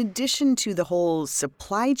 In addition to the whole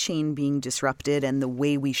supply chain being disrupted and the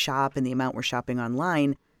way we shop and the amount we're shopping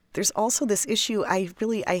online, there's also this issue.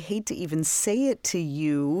 I hate to even say it to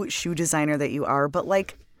you, shoe designer that you are, but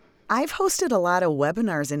like, I've hosted a lot of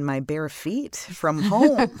webinars in my bare feet from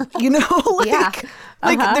home,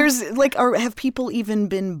 there's like, or have people even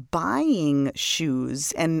been buying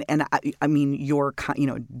shoes and I mean, your,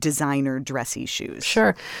 designer dressy shoes?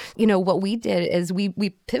 Sure. What we did is we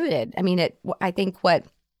pivoted. I mean, I think what,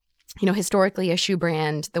 historically a shoe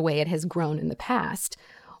brand, the way it has grown in the past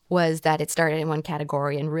was that it started in one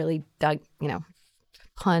category and really dug,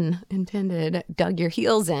 pun intended, dug your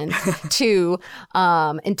heels in to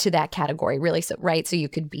into that category, really. So you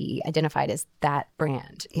could be identified as that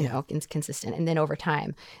brand, consistent. And then over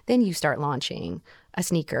time, then you start launching a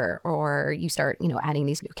sneaker, or you start, adding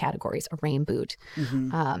these new categories, a rain boot.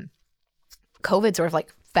 COVID sort of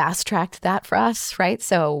like fast tracked that for us, right?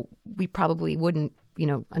 So we probably wouldn't,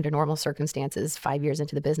 under normal circumstances, 5 years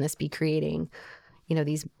into the business, be creating,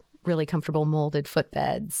 these really comfortable molded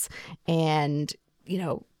footbeds and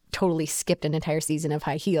totally skipped an entire season of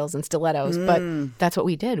high heels and stilettos. But that's what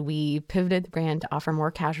we did. We pivoted the brand to offer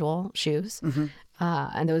more casual shoes.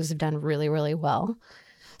 And those have done really, really well.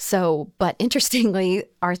 So, but interestingly,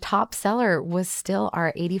 our top seller was still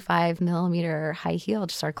our 85 millimeter high heel,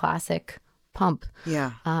 just our classic pump.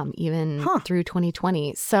 Yeah. Even through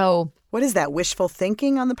 2020. So what is that, wishful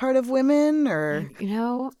thinking on the part of women, or?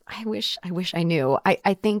 I wish I knew.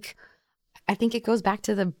 I think it goes back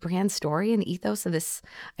to the brand story and the ethos of this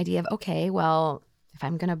idea of, okay, well, if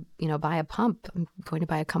I'm going to, buy a pump, I'm going to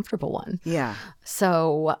buy a comfortable one. Yeah.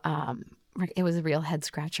 So it was a real head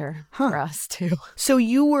scratcher for us too. So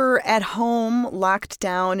you were at home, locked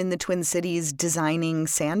down in the Twin Cities, designing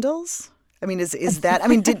sandals? I mean, is that, I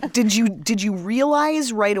mean, did you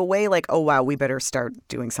realize right away, like, oh, wow, we better start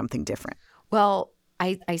doing something different? Well,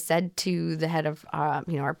 I said to the head of,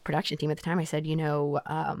 our production team at the time, I said,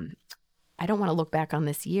 I don't want to look back on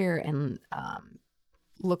this year and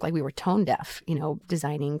look like we were tone deaf,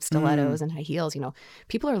 designing stilettos and high heels.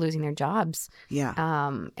 People are losing their jobs. Yeah.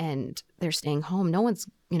 And they're staying home. No one's,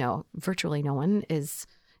 virtually no one is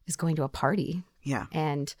going to a party. Yeah.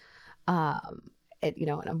 And,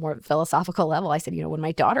 on a more philosophical level, I said, when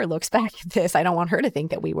my daughter looks back at this, I don't want her to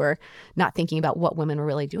think that we were not thinking about what women were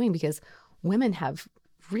really doing, because women have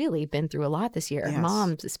really been through a lot this year,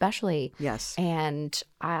 moms especially. Yes. And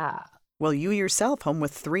well, you yourself home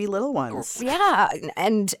with 3 little ones. Yeah.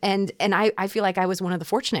 And I feel like I was one of the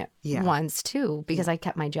fortunate ones too, because I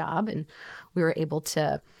kept my job and we were able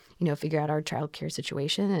to, figure out our childcare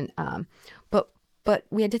situation. And but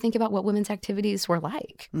we had to think about what women's activities were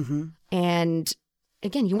like. And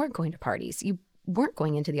again, you weren't going to parties. You weren't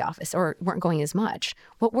going into the office, or weren't going as much.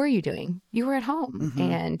 What were you doing? You were at home,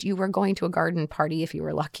 and you were going to a garden party if you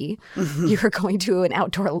were lucky. You were going to an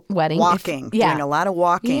outdoor wedding. Walking, doing a lot of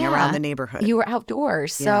walking around the neighborhood. You were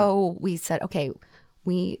outdoors. So we said, okay,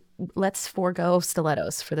 let's forego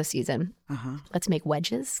stilettos for the season. Let's make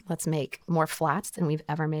wedges. Let's make more flats than we've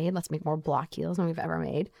ever made. Let's make more block heels than we've ever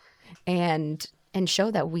made, and show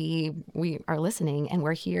that we are listening, and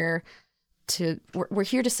we're here to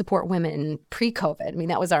support women pre-COVID. I mean,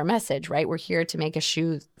 that was our message, right? We're here to make a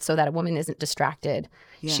shoe so that a woman isn't distracted.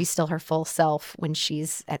 Yeah. She's still her full self when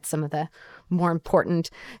she's at some of the more important,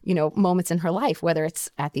 moments in her life, whether it's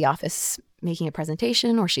at the office making a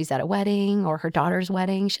presentation, or she's at a wedding or her daughter's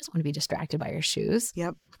wedding. She doesn't want to be distracted by her shoes.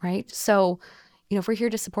 Yep. Right. So, if we're here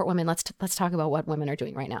to support women, let's talk about what women are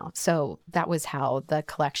doing right now. So that was how the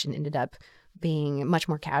collection ended up being much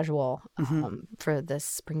more casual for the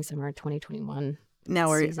spring-summer 2021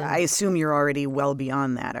 Now, season. I assume you're already well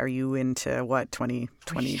beyond that. Are you into,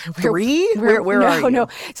 2023? Where are you? No.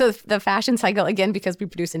 So the fashion cycle, again, because we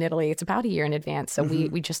produce in Italy, it's about a year in advance. So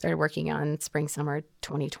we just started working on spring-summer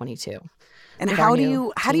 2022. And how do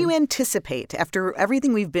you anticipate, after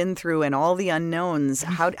everything we've been through and all the unknowns,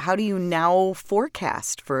 how do you now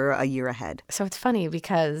forecast for a year ahead? So it's funny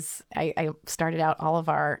because I started out all of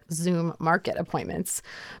our Zoom market appointments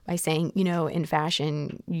by saying, in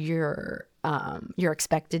fashion, you're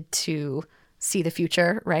expected to see the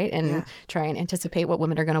future, right? And try and anticipate what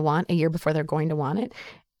women are going to want a year before they're going to want it.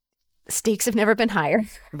 Stakes have never been higher.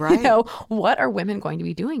 Right. What are women going to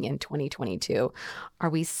be doing in 2022? Are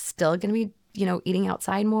we still going to be eating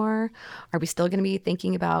outside more? Are we still going to be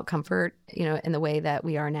thinking about comfort, in the way that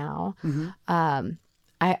we are now?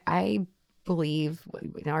 I believe,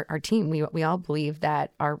 our team, we all believe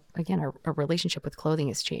that our relationship with clothing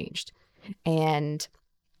has changed, and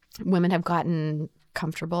women have gotten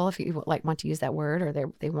comfortable, if you want to use that word,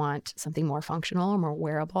 or they want something more functional or more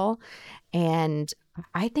wearable. And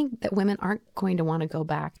I think that women aren't going to want to go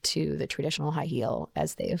back to the traditional high heel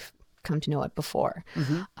as they've come to know it before.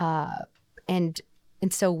 And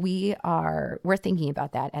so we're thinking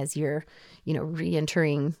about that as you're,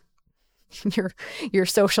 re-entering your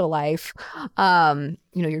social life,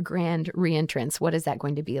 your grand re-entrance. What is that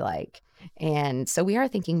going to be like? And so we are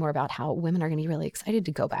thinking more about how women are going to be really excited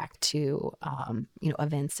to go back to,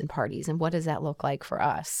 events and parties, and what does that look like for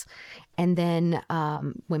us? And then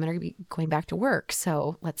women are going to be going back to work.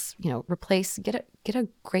 So let's, get a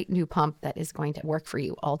great new pump that is going to work for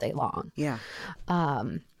you all day long. Yeah.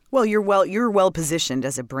 Well, you're well positioned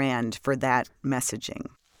as a brand for that messaging.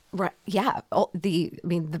 Right. Yeah.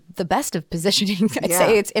 The best of positioning, I'd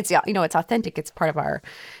say it's authentic. It's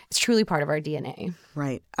truly part of our DNA.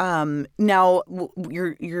 Right. Now,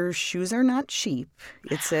 your shoes are not cheap.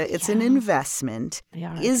 It's an investment.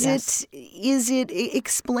 Is it?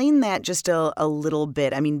 Explain that just a little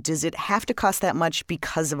bit. I mean, does it have to cost that much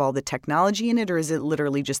because of all the technology in it, or is it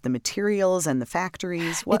literally just the materials and the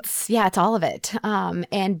factories? It's all of it.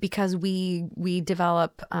 And because we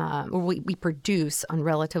develop we produce on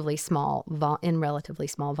relatively small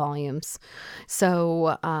volumes,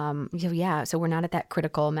 so so we're not at that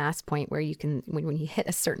critical mass point where you can when you hit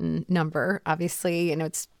a certain number. Obviously,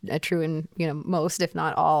 it's true in most, if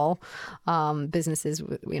not all, businesses,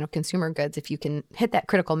 consumer goods. If you can hit that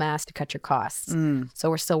critical mass to cut your costs, so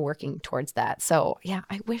we're still working towards that. So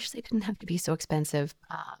I wish they didn't have to be so expensive.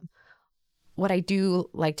 What I do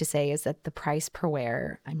like to say is that the price per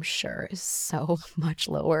wear, I'm sure, is so much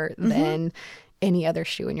lower than any other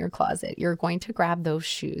shoe in your closet. You're going to grab those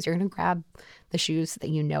shoes. You're going to grab the shoes that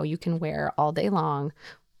you can wear all day long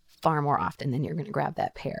far more often than you're going to grab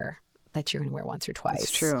that pair that you're going to wear once or twice.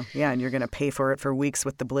 It's true. Yeah, and you're going to pay for it for weeks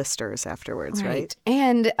with the blisters afterwards, right?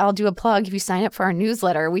 And I'll do a plug. If you sign up for our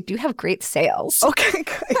newsletter, we do have great sales. Okay,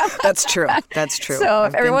 good. That's true. So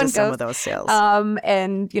if everyone goes, some of those sales.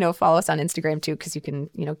 And, follow us on Instagram too, because you can,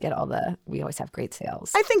 get we always have great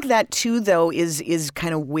sales. I think that too, though, is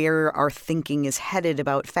kind of where our thinking is headed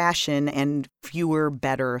about fashion and fewer,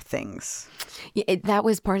 better things. That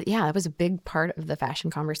was a big part of the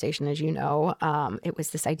fashion conversation, as you know. It was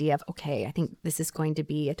this idea of, okay, I think this is going to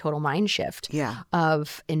be a total mind shift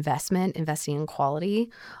of investing in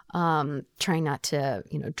quality, trying not to,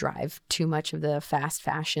 drive too much of the fast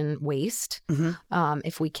fashion waste,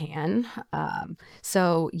 if we can. I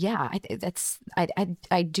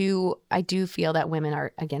do feel that women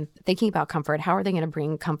are, again, thinking about comfort. How are they going to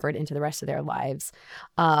bring comfort into the rest of their lives?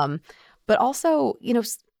 But also,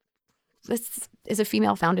 this is a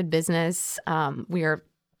female-founded business. We are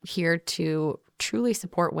here to truly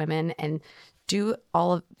support women and do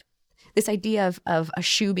all of this idea of a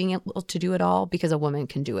shoe being able to do it all, because a woman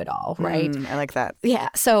can do it all, right? I like that. Yeah.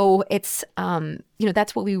 So it's,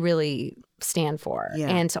 that's what we really stand for. Yeah.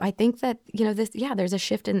 And so I think that, there's a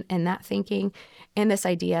shift in that thinking, and this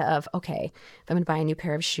idea of, okay, if I'm going to buy a new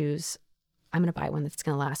pair of shoes, I'm going to buy one that's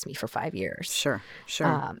going to last me for 5 years. Sure.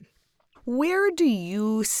 Where do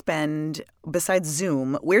you spend, besides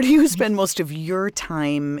Zoom, where do you spend most of your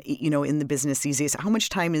time, in the business these days? How much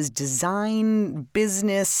time is design,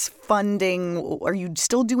 business, funding? Are you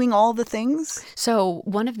still doing all the things? So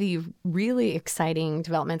one of the really exciting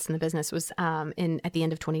developments in the business was at the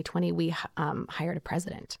end of 2020, we hired a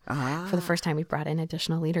president. For the first time, we brought in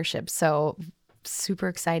additional leadership. So super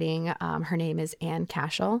exciting. Her name is Ann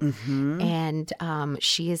Cashel, and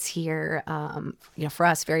she is here, for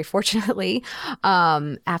us, very fortunately,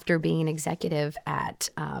 after being an executive at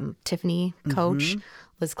Tiffany, Coach,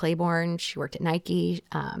 Liz Claiborne. She worked at Nike.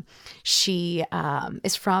 She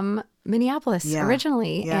is from Minneapolis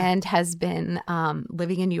originally and has been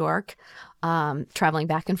living in New York, traveling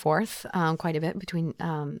back and forth quite a bit between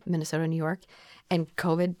Minnesota and New York. And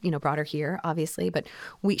COVID, brought her here, obviously. But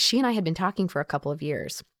she and I had been talking for a couple of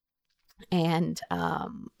years, and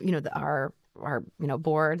our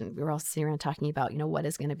board, and we were all sitting around talking about what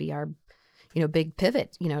is going to be our big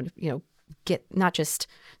pivot, get not just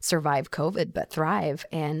survive COVID but thrive.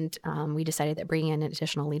 And we decided that bringing in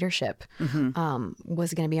additional leadership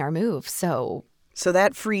was going to be our move. So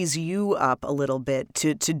that frees you up a little bit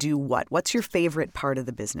to do what? What's your favorite part of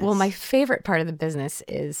the business? Well, my favorite part of the business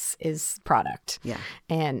is product,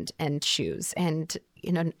 and shoes. And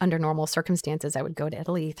under normal circumstances, I would go to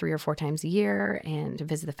Italy 3 or 4 times a year and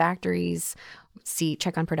visit the factories,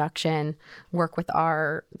 check on production, work with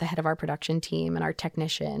the head of our production team and our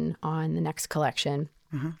technician on the next collection.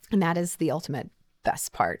 And that is the ultimate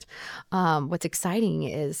best part. What's exciting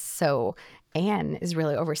is, Anne is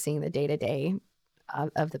really overseeing the day-to-day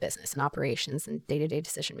of the business and operations and day-to-day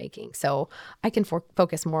decision making. So I can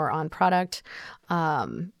focus more on product,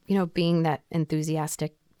 being that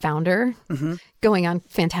enthusiastic founder, going on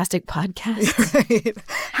fantastic podcasts. Right.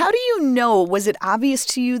 How do you know? Was it obvious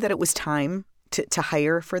to you that it was time to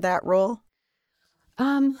hire for that role?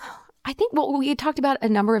 I think we had talked about a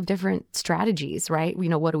number of different strategies, right?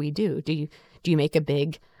 What do we do? Do you make a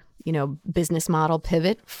big, business model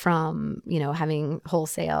pivot from, having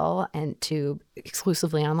wholesale and to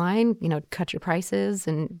exclusively online, cut your prices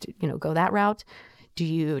and, go that route? Do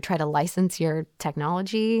you try to license your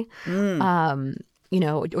technology? Or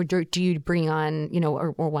do you bring on,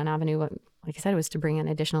 or one avenue, like I said, was to bring in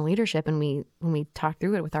additional leadership. And when we talked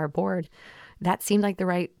through it with our board, that seemed like the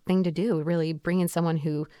right thing to do, really bring in someone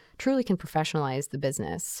who truly can professionalize the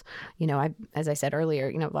business. As I said earlier,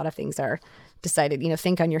 a lot of things are decided,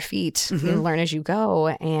 think on your feet, learn as you go.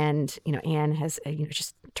 And, Anne has,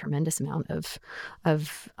 just a tremendous amount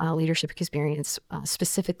of leadership experience,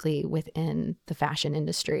 specifically within the fashion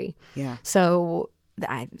industry. Yeah. So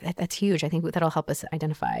that's huge. I think that'll help us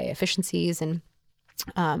identify efficiencies. And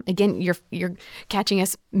again, you're catching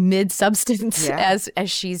us mid-substance as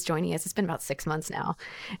she's joining us. It's been about 6 months now,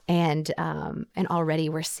 and already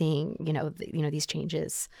we're seeing these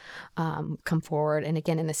changes come forward. And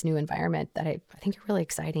again, in this new environment that I think are really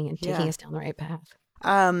exciting and taking us down the right path.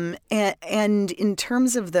 And in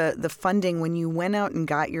terms of the funding, when you went out and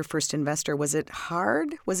got your first investor, was it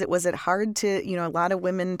hard? Was it hard to, a lot of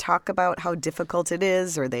women talk about how difficult it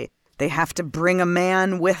is, or they have to bring a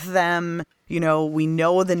man with them. We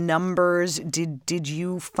know the numbers. Did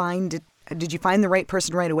you find the right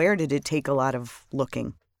person right away, or did it take a lot of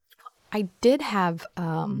looking? I did have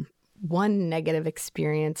one negative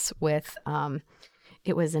experience with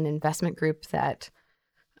it was an investment group that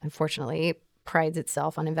unfortunately prides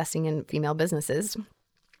itself on investing in female businesses.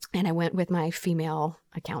 And I went with my female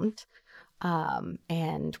accountant,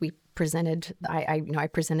 and we presented. I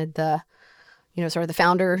presented the sort of the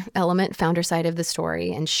founder side of the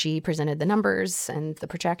story. And she presented the numbers and the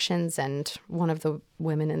projections. And one of the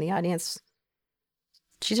women in the audience,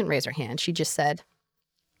 she didn't raise her hand. She just said,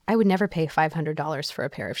 I would never pay $500 for a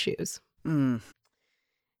pair of shoes. And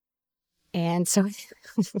so it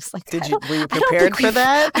was like, were you prepared for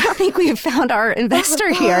that? I don't think we've found our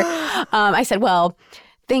investor here. I said, well,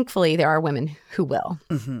 thankfully there are women who will,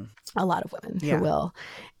 a lot of women who will.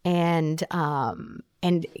 And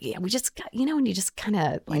we just got, and you just kind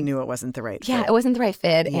of I knew it wasn't the right fit. Yeah, it wasn't the right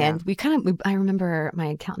fit. Yeah. And I remember my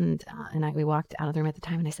accountant and we walked out of the room at the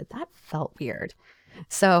time, and I said, that felt weird.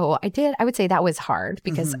 So I would say that was hard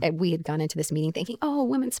because we had gone into this meeting thinking, oh,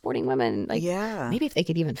 women supporting women. Maybe if they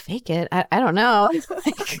could even fake it. I don't know.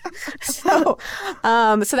 So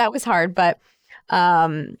that was hard. But,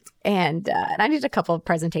 and I did a couple of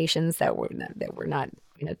presentations that were not,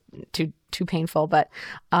 too painful. But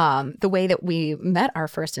the way that we met our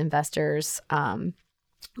first investors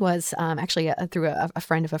was actually through a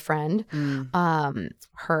friend of a friend.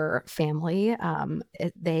 Her family,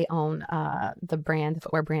 they own the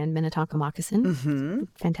footwear brand Minnetonka Moccasin.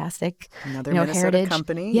 Fantastic. Another Minnesota heritage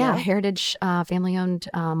company. Yeah, heritage, family-owned,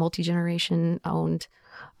 multi-generation owned,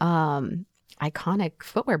 iconic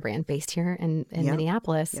footwear brand based here in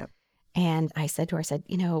Minneapolis. Yep. And I said to her,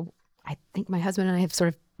 I think my husband and I have sort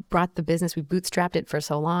of brought the business, we bootstrapped it for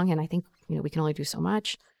so long, and I think, we can only do so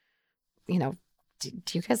much. Do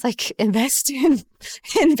you guys invest in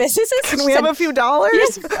businesses? Can we have a few dollars?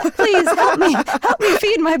 Yes, please help me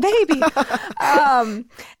feed my baby.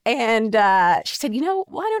 And she said,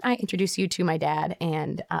 why don't I introduce you to my dad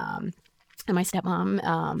and my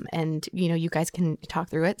stepmom, and you guys can talk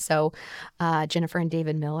through it. So Jennifer and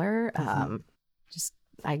David Miller,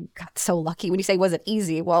 I got so lucky. When you say, was it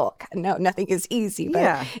easy? Well, no, nothing is easy,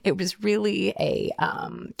 but it was really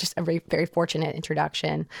just a very, very fortunate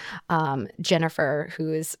introduction. Jennifer,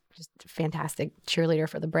 who is just a fantastic cheerleader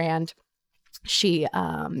for the brand, they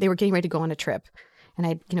were getting ready to go on a trip, and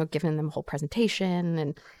I'd, given them a whole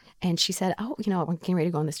presentation, and she said, oh, I'm getting ready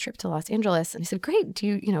to go on this trip to Los Angeles. And I said, great. Do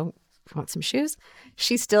you want some shoes?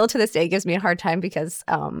 She still to this day gives me a hard time because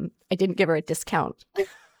I didn't give her a discount.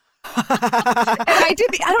 And I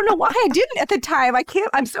don't know why I didn't at the time.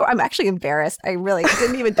 I'm actually embarrassed. It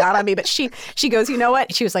didn't even dawn on me. But she goes, you know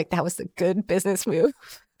what? She was like, that was a good business move.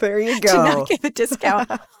 There you go. To not give a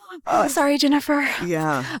discount. Oh, sorry, Jennifer.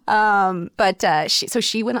 Yeah. But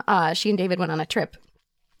she and David went on a trip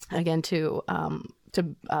again to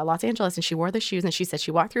Los Angeles, and she wore the shoes, and she said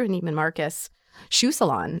she walked through a Neiman Marcus shoe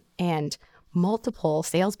salon, and multiple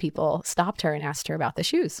salespeople stopped her and asked her about the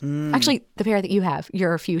shoes. Actually, the pair that you have,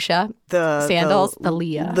 your fuchsia sandals, the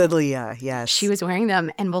Leah. The Leah, yes. She was wearing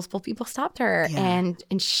them, and multiple people stopped her, and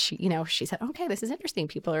she, she said, "Okay, this is interesting.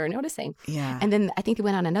 People are noticing." Yeah. And then I think they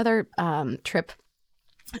went on another trip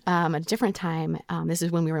at a different time. This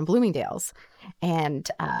is when we were in Bloomingdale's, and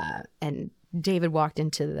David walked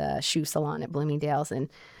into the shoe salon at Bloomingdale's and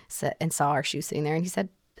saw our shoes sitting there, and he said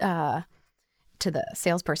to the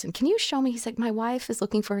salesperson, "Can you show me?" He's like, "My wife is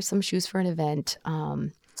looking for some shoes for an event.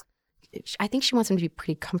 I think she wants them to be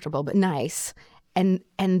pretty comfortable but nice." And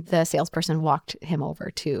the salesperson walked him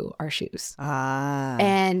over to our shoes.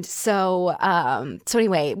 And so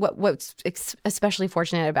anyway, what's especially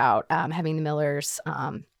fortunate about having the Millers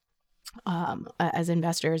as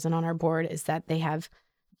investors and on our board is that they have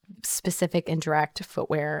specific and direct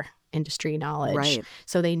footwear industry knowledge. Right.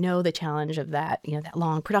 So they know the challenge of that, that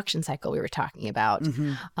long production cycle we were talking about.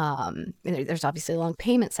 There's obviously a long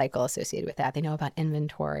payment cycle associated with that. They know about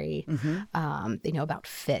inventory. They know about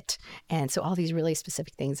fit. And so all these really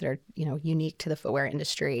specific things that are, unique to the footwear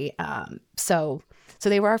industry. So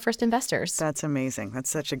they were our first investors. That's amazing. That's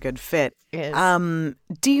such a good fit. It is.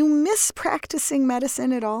 Do you miss practicing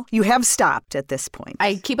medicine at all? You have stopped at this point.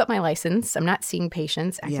 I keep up my license. I'm not seeing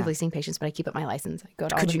patients, actively seeing patients, but I keep up my license. I go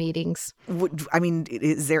to all the meetings.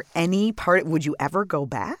 Is there any part, would you ever go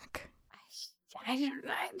back? I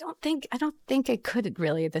don't think I could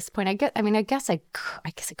really at this point. I guess I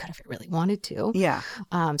could if I really wanted to. Yeah.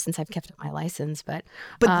 Since I've kept up my license, but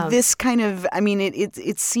this kind of,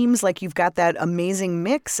 it seems like you've got that amazing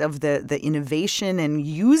mix of the innovation and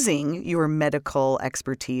using your medical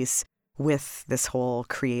expertise with this whole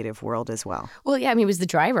creative world as well. Well, yeah, it was the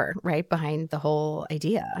driver, right, behind the whole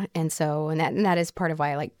idea. And that is part of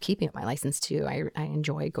why I like keeping up my license too. I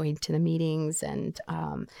enjoy going to the meetings and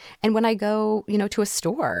when I go, to a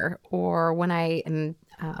store, or when I am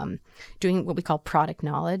doing what we call product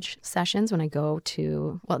knowledge sessions, when I go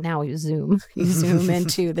to, now we Zoom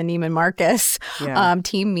into the Neiman Marcus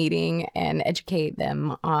team meeting and educate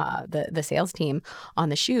them, the sales team on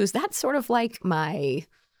the shoes. That's sort of like my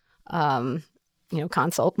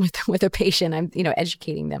consult with a patient. I'm,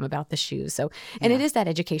 educating them about the shoes. So, and it is that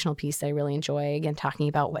educational piece that I really enjoy. Again, talking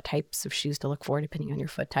about what types of shoes to look for depending on your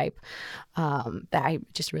foot type, that I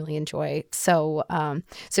just really enjoy. So,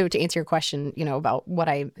 so to answer your question, about what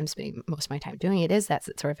I am spending most of my time doing, it is that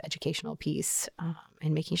sort of educational piece,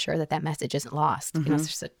 and making sure that message isn't lost. It's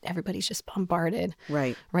just that everybody's just bombarded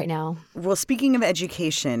right now. Well, speaking of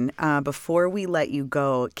education, before we let you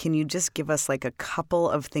go, can you just give us like a couple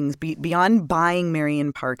of things beyond buying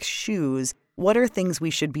Marion Park's shoes? What are things we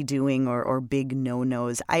should be doing or big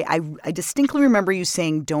no-nos? I distinctly remember you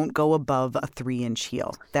saying don't go above a 3-inch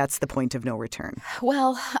heel. That's the point of no return.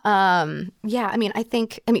 Well,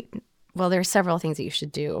 well, there are several things that you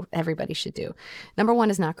should do. Everybody should do. Number one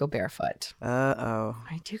is not go barefoot. Uh-oh.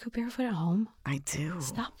 I do go barefoot at home. I do.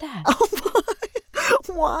 Stop that. Oh,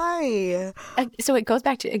 why? So it goes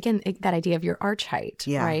back to, again, that idea of your arch height,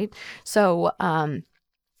 right? So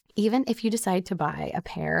even if you decide to buy a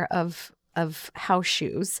pair of house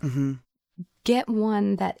shoes, get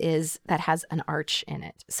one that has an arch in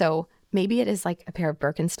it. So maybe it is like a pair of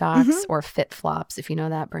Birkenstocks or Fit Flops, if you know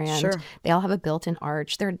that brand. Sure. They all have a built-in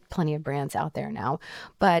arch. There are plenty of brands out there now.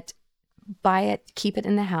 But buy it, keep it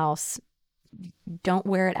in the house. Don't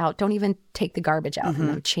wear it out. Don't even take the garbage out of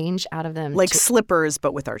them. Change out of them. Like slippers,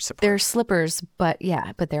 but with arch support. They're slippers, but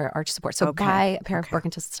they're arch support. So buy a pair of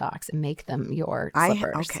Birkenstocks and make them your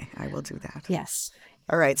slippers. I will do that. Yes.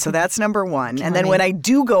 All right, so that's number one. And then when I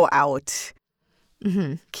do go out,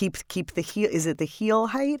 keep the heel. Is it the heel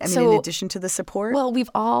height? In addition to the support? Well, we've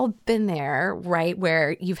all been there, right,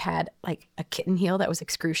 where you've had like a kitten heel that was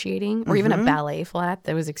excruciating, or even a ballet flat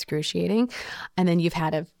that was excruciating, and then you've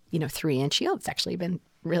had a 3-inch heel that's actually been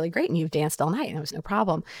really great, and you've danced all night and it was no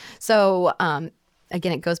problem. So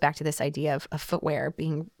again, it goes back to this idea of footwear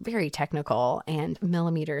being very technical and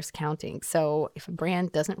millimeters counting. So if a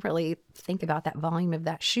brand doesn't really think about that volume of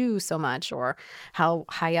that shoe so much, or how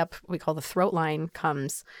high up we call the throat line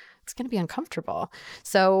comes, it's going to be uncomfortable.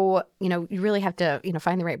 So, you really have to,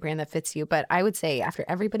 find the right brand that fits you. But I would say after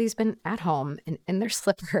everybody's been at home in their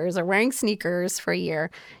slippers or wearing sneakers for a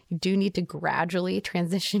year, you do need to gradually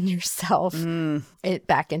transition yourself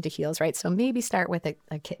back into heels, right? So maybe start with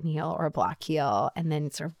a kitten heel or a block heel, and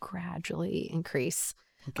then sort of gradually increase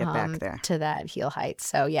get back there to that heel height.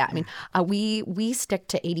 So we stick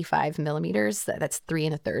to 85 millimeters. That's 3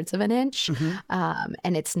 1/3 of an inch.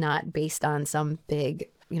 And it's not based on some big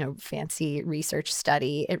fancy research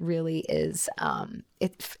study. It really is,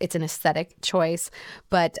 it's an aesthetic choice.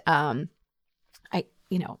 But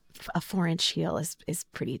a 4-inch heel is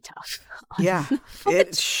pretty tough. Yeah,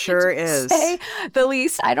 it sure is. Say the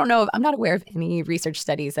least. I don't know. I'm not aware of any research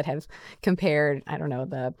studies that have compared, I don't know,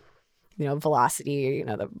 the velocity,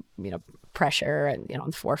 pressure and,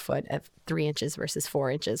 on the forefoot of 3 inches versus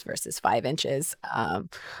 4 inches versus 5 inches.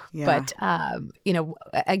 But,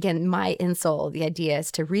 again, my insole, the idea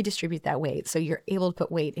is to redistribute that weight. So you're able to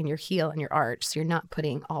put weight in your heel and your arch. So you're not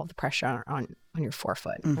putting all the pressure on your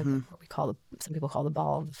forefoot, or what some people call the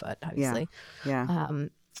ball of the foot, obviously. Yeah.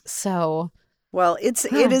 Well, it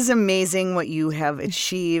is amazing what you have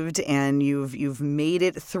achieved, and you've made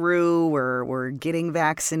it through. We're getting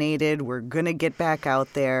vaccinated. We're gonna get back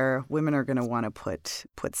out there. Women are gonna want to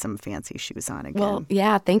put some fancy shoes on again. Well,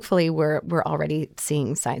 yeah. Thankfully, we're already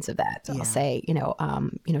seeing signs of that. I'll say,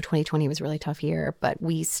 2020 was a really tough year, but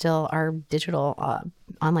our digital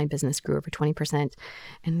online business grew over 20%,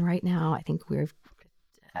 and right now, I think we're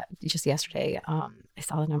just yesterday. I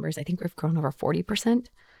saw the numbers. I think we've grown over 40%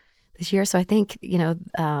 this year. So I think,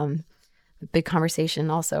 the big conversation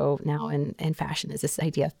also now in fashion is this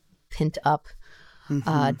idea of pent up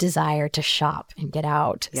desire to shop and get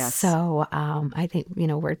out. Yes. So I think,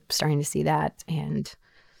 we're starting to see that, and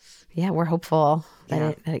we're hopeful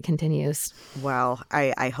that it continues. Well,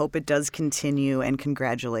 I hope it does continue, and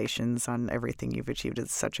congratulations on everything you've achieved.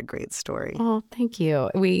 It's such a great story. Oh, thank you.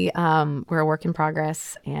 We're a work in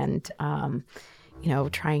progress, and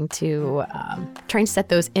trying to set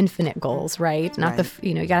those infinite goals, right? Not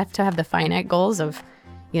you got to have the finite goals of,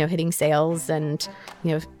 hitting sales and,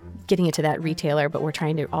 getting it to that retailer. But we're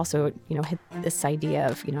trying to also, hit this idea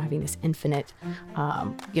of, having this infinite,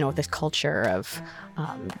 this culture of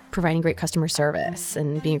providing great customer service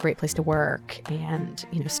and being a great place to work, and,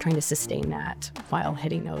 just trying to sustain that while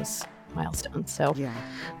hitting those milestones. So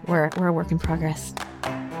we're a work in progress.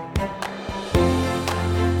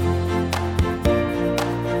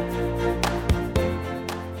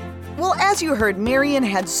 Well, as you heard, Marian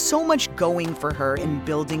had so much going for her in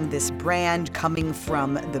building this brand, coming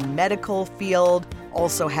from the medical field,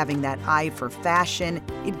 also having that eye for fashion.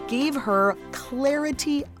 It gave her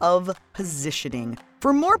clarity of positioning.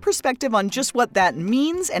 For more perspective on just what that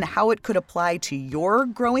means and how it could apply to your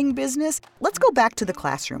growing business, let's go back to the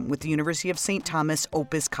classroom with the University of St. Thomas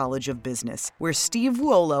Opus College of Business, where Steve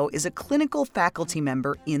Vuolo is a clinical faculty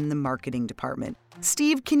member in the marketing department.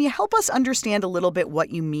 Steve, can you help us understand a little bit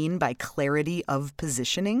what you mean by clarity of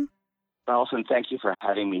positioning? Allison, thank you for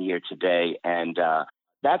having me here today. And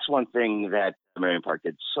that's one thing that Marian Park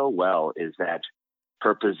did so well, is that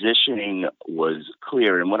her positioning was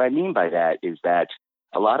clear. And what I mean by that is that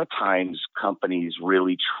a lot of times companies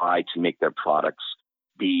really try to make their products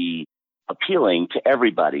be appealing to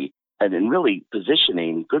everybody. And then really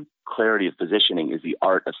positioning, good clarity of positioning, is the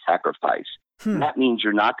art of sacrifice. That means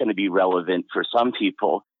you're not going to be relevant for some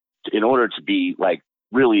people in order to be like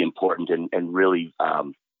really important and really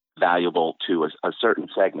valuable to a certain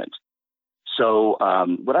segment. So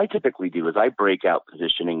what I typically do is I break out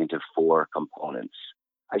positioning into 4 components.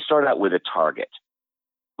 I start out with a target.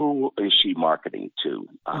 Who is she marketing to?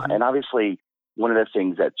 And obviously, one of the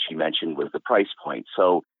things that she mentioned was the price point.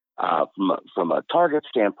 So from a target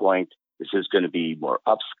standpoint, this is going to be more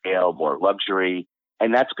upscale, more luxury.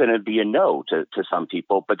 And that's going to be a no to some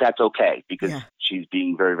people, but that's okay because she's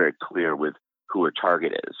being very, very clear with who her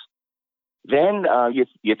target is. Then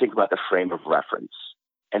you think about the frame of reference,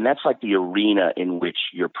 and that's like the arena in which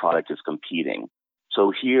your product is competing.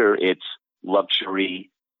 So here it's luxury,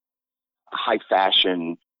 high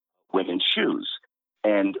fashion women's shoes,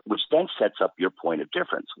 and which then sets up your point of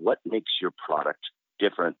difference. What makes your product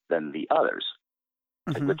different than the others?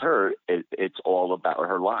 Like with her, it's all about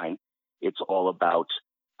her line. It's all about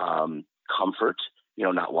comfort,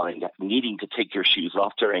 not needing to take your shoes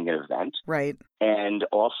off during an event. Right. And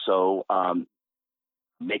also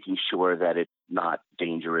making sure that it's not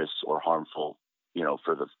dangerous or harmful,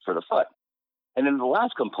 for the foot. And then the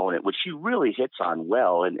last component, which she really hits on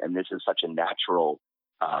well, and this is such a natural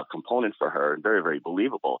component for her and very, very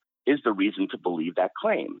believable, is the reason to believe that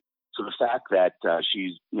claim. So the fact that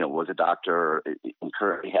she's, was a doctor and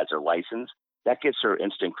currently has her license, that gives her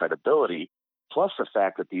instant credibility, plus the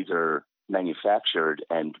fact that these are manufactured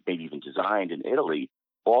and maybe even designed in Italy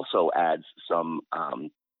also adds some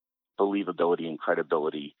believability and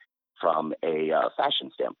credibility from a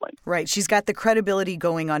fashion standpoint. Right. She's got the credibility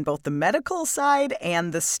going on both the medical side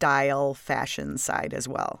and the style fashion side as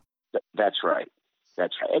well. That's right.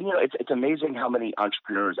 That's right. And, it's amazing how many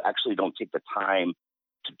entrepreneurs actually don't take the time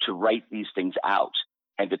to write these things out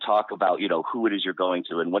and to talk about, who it is you're going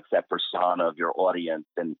to and what's that persona of your audience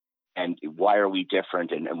and why are we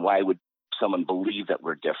different and why would someone believe that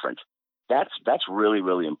we're different. that's really,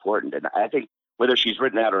 really important. And I think whether she's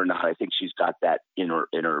written that or not, I think she's got that in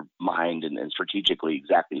her mind and strategically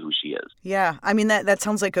exactly who she is. Yeah, I mean, that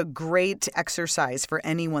sounds like a great exercise for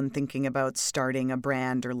anyone thinking about starting a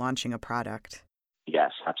brand or launching a product.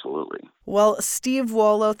 Yes, absolutely. Well, Steve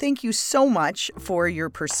Wuolo, thank you so much for your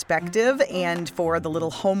perspective and for the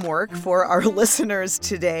little homework for our listeners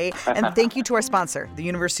today. And thank you to our sponsor, the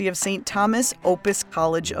University of St. Thomas Opus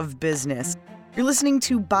College of Business. You're listening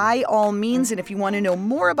to By All Means, and if you want to know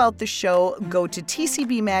more about the show, go to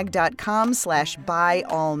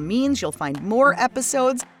tcbmag.com/byallmeans. You'll find more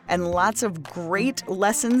episodes and lots of great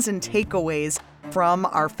lessons and takeaways from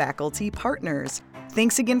our faculty partners.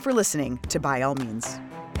 Thanks again for listening to By All Means.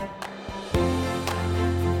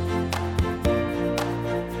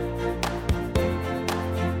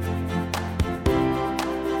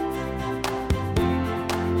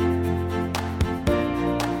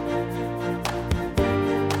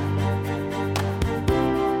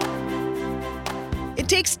 It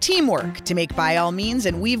takes teamwork to make By All Means,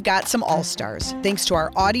 and we've got some all-stars. Thanks to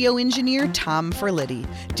our audio engineer, Tom Ferlitti.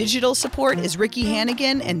 Digital support is Ricky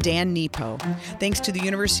Hannigan and Dan Nepo. Thanks to the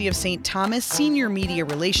University of St. Thomas Senior Media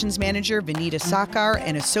Relations Manager, Vinita Sakar,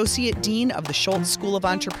 and Associate Dean of the Schultz School of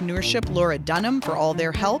Entrepreneurship, Laura Dunham, for all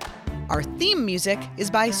their help. Our theme music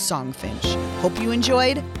is by Songfinch. Hope you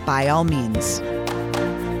enjoyed By All Means.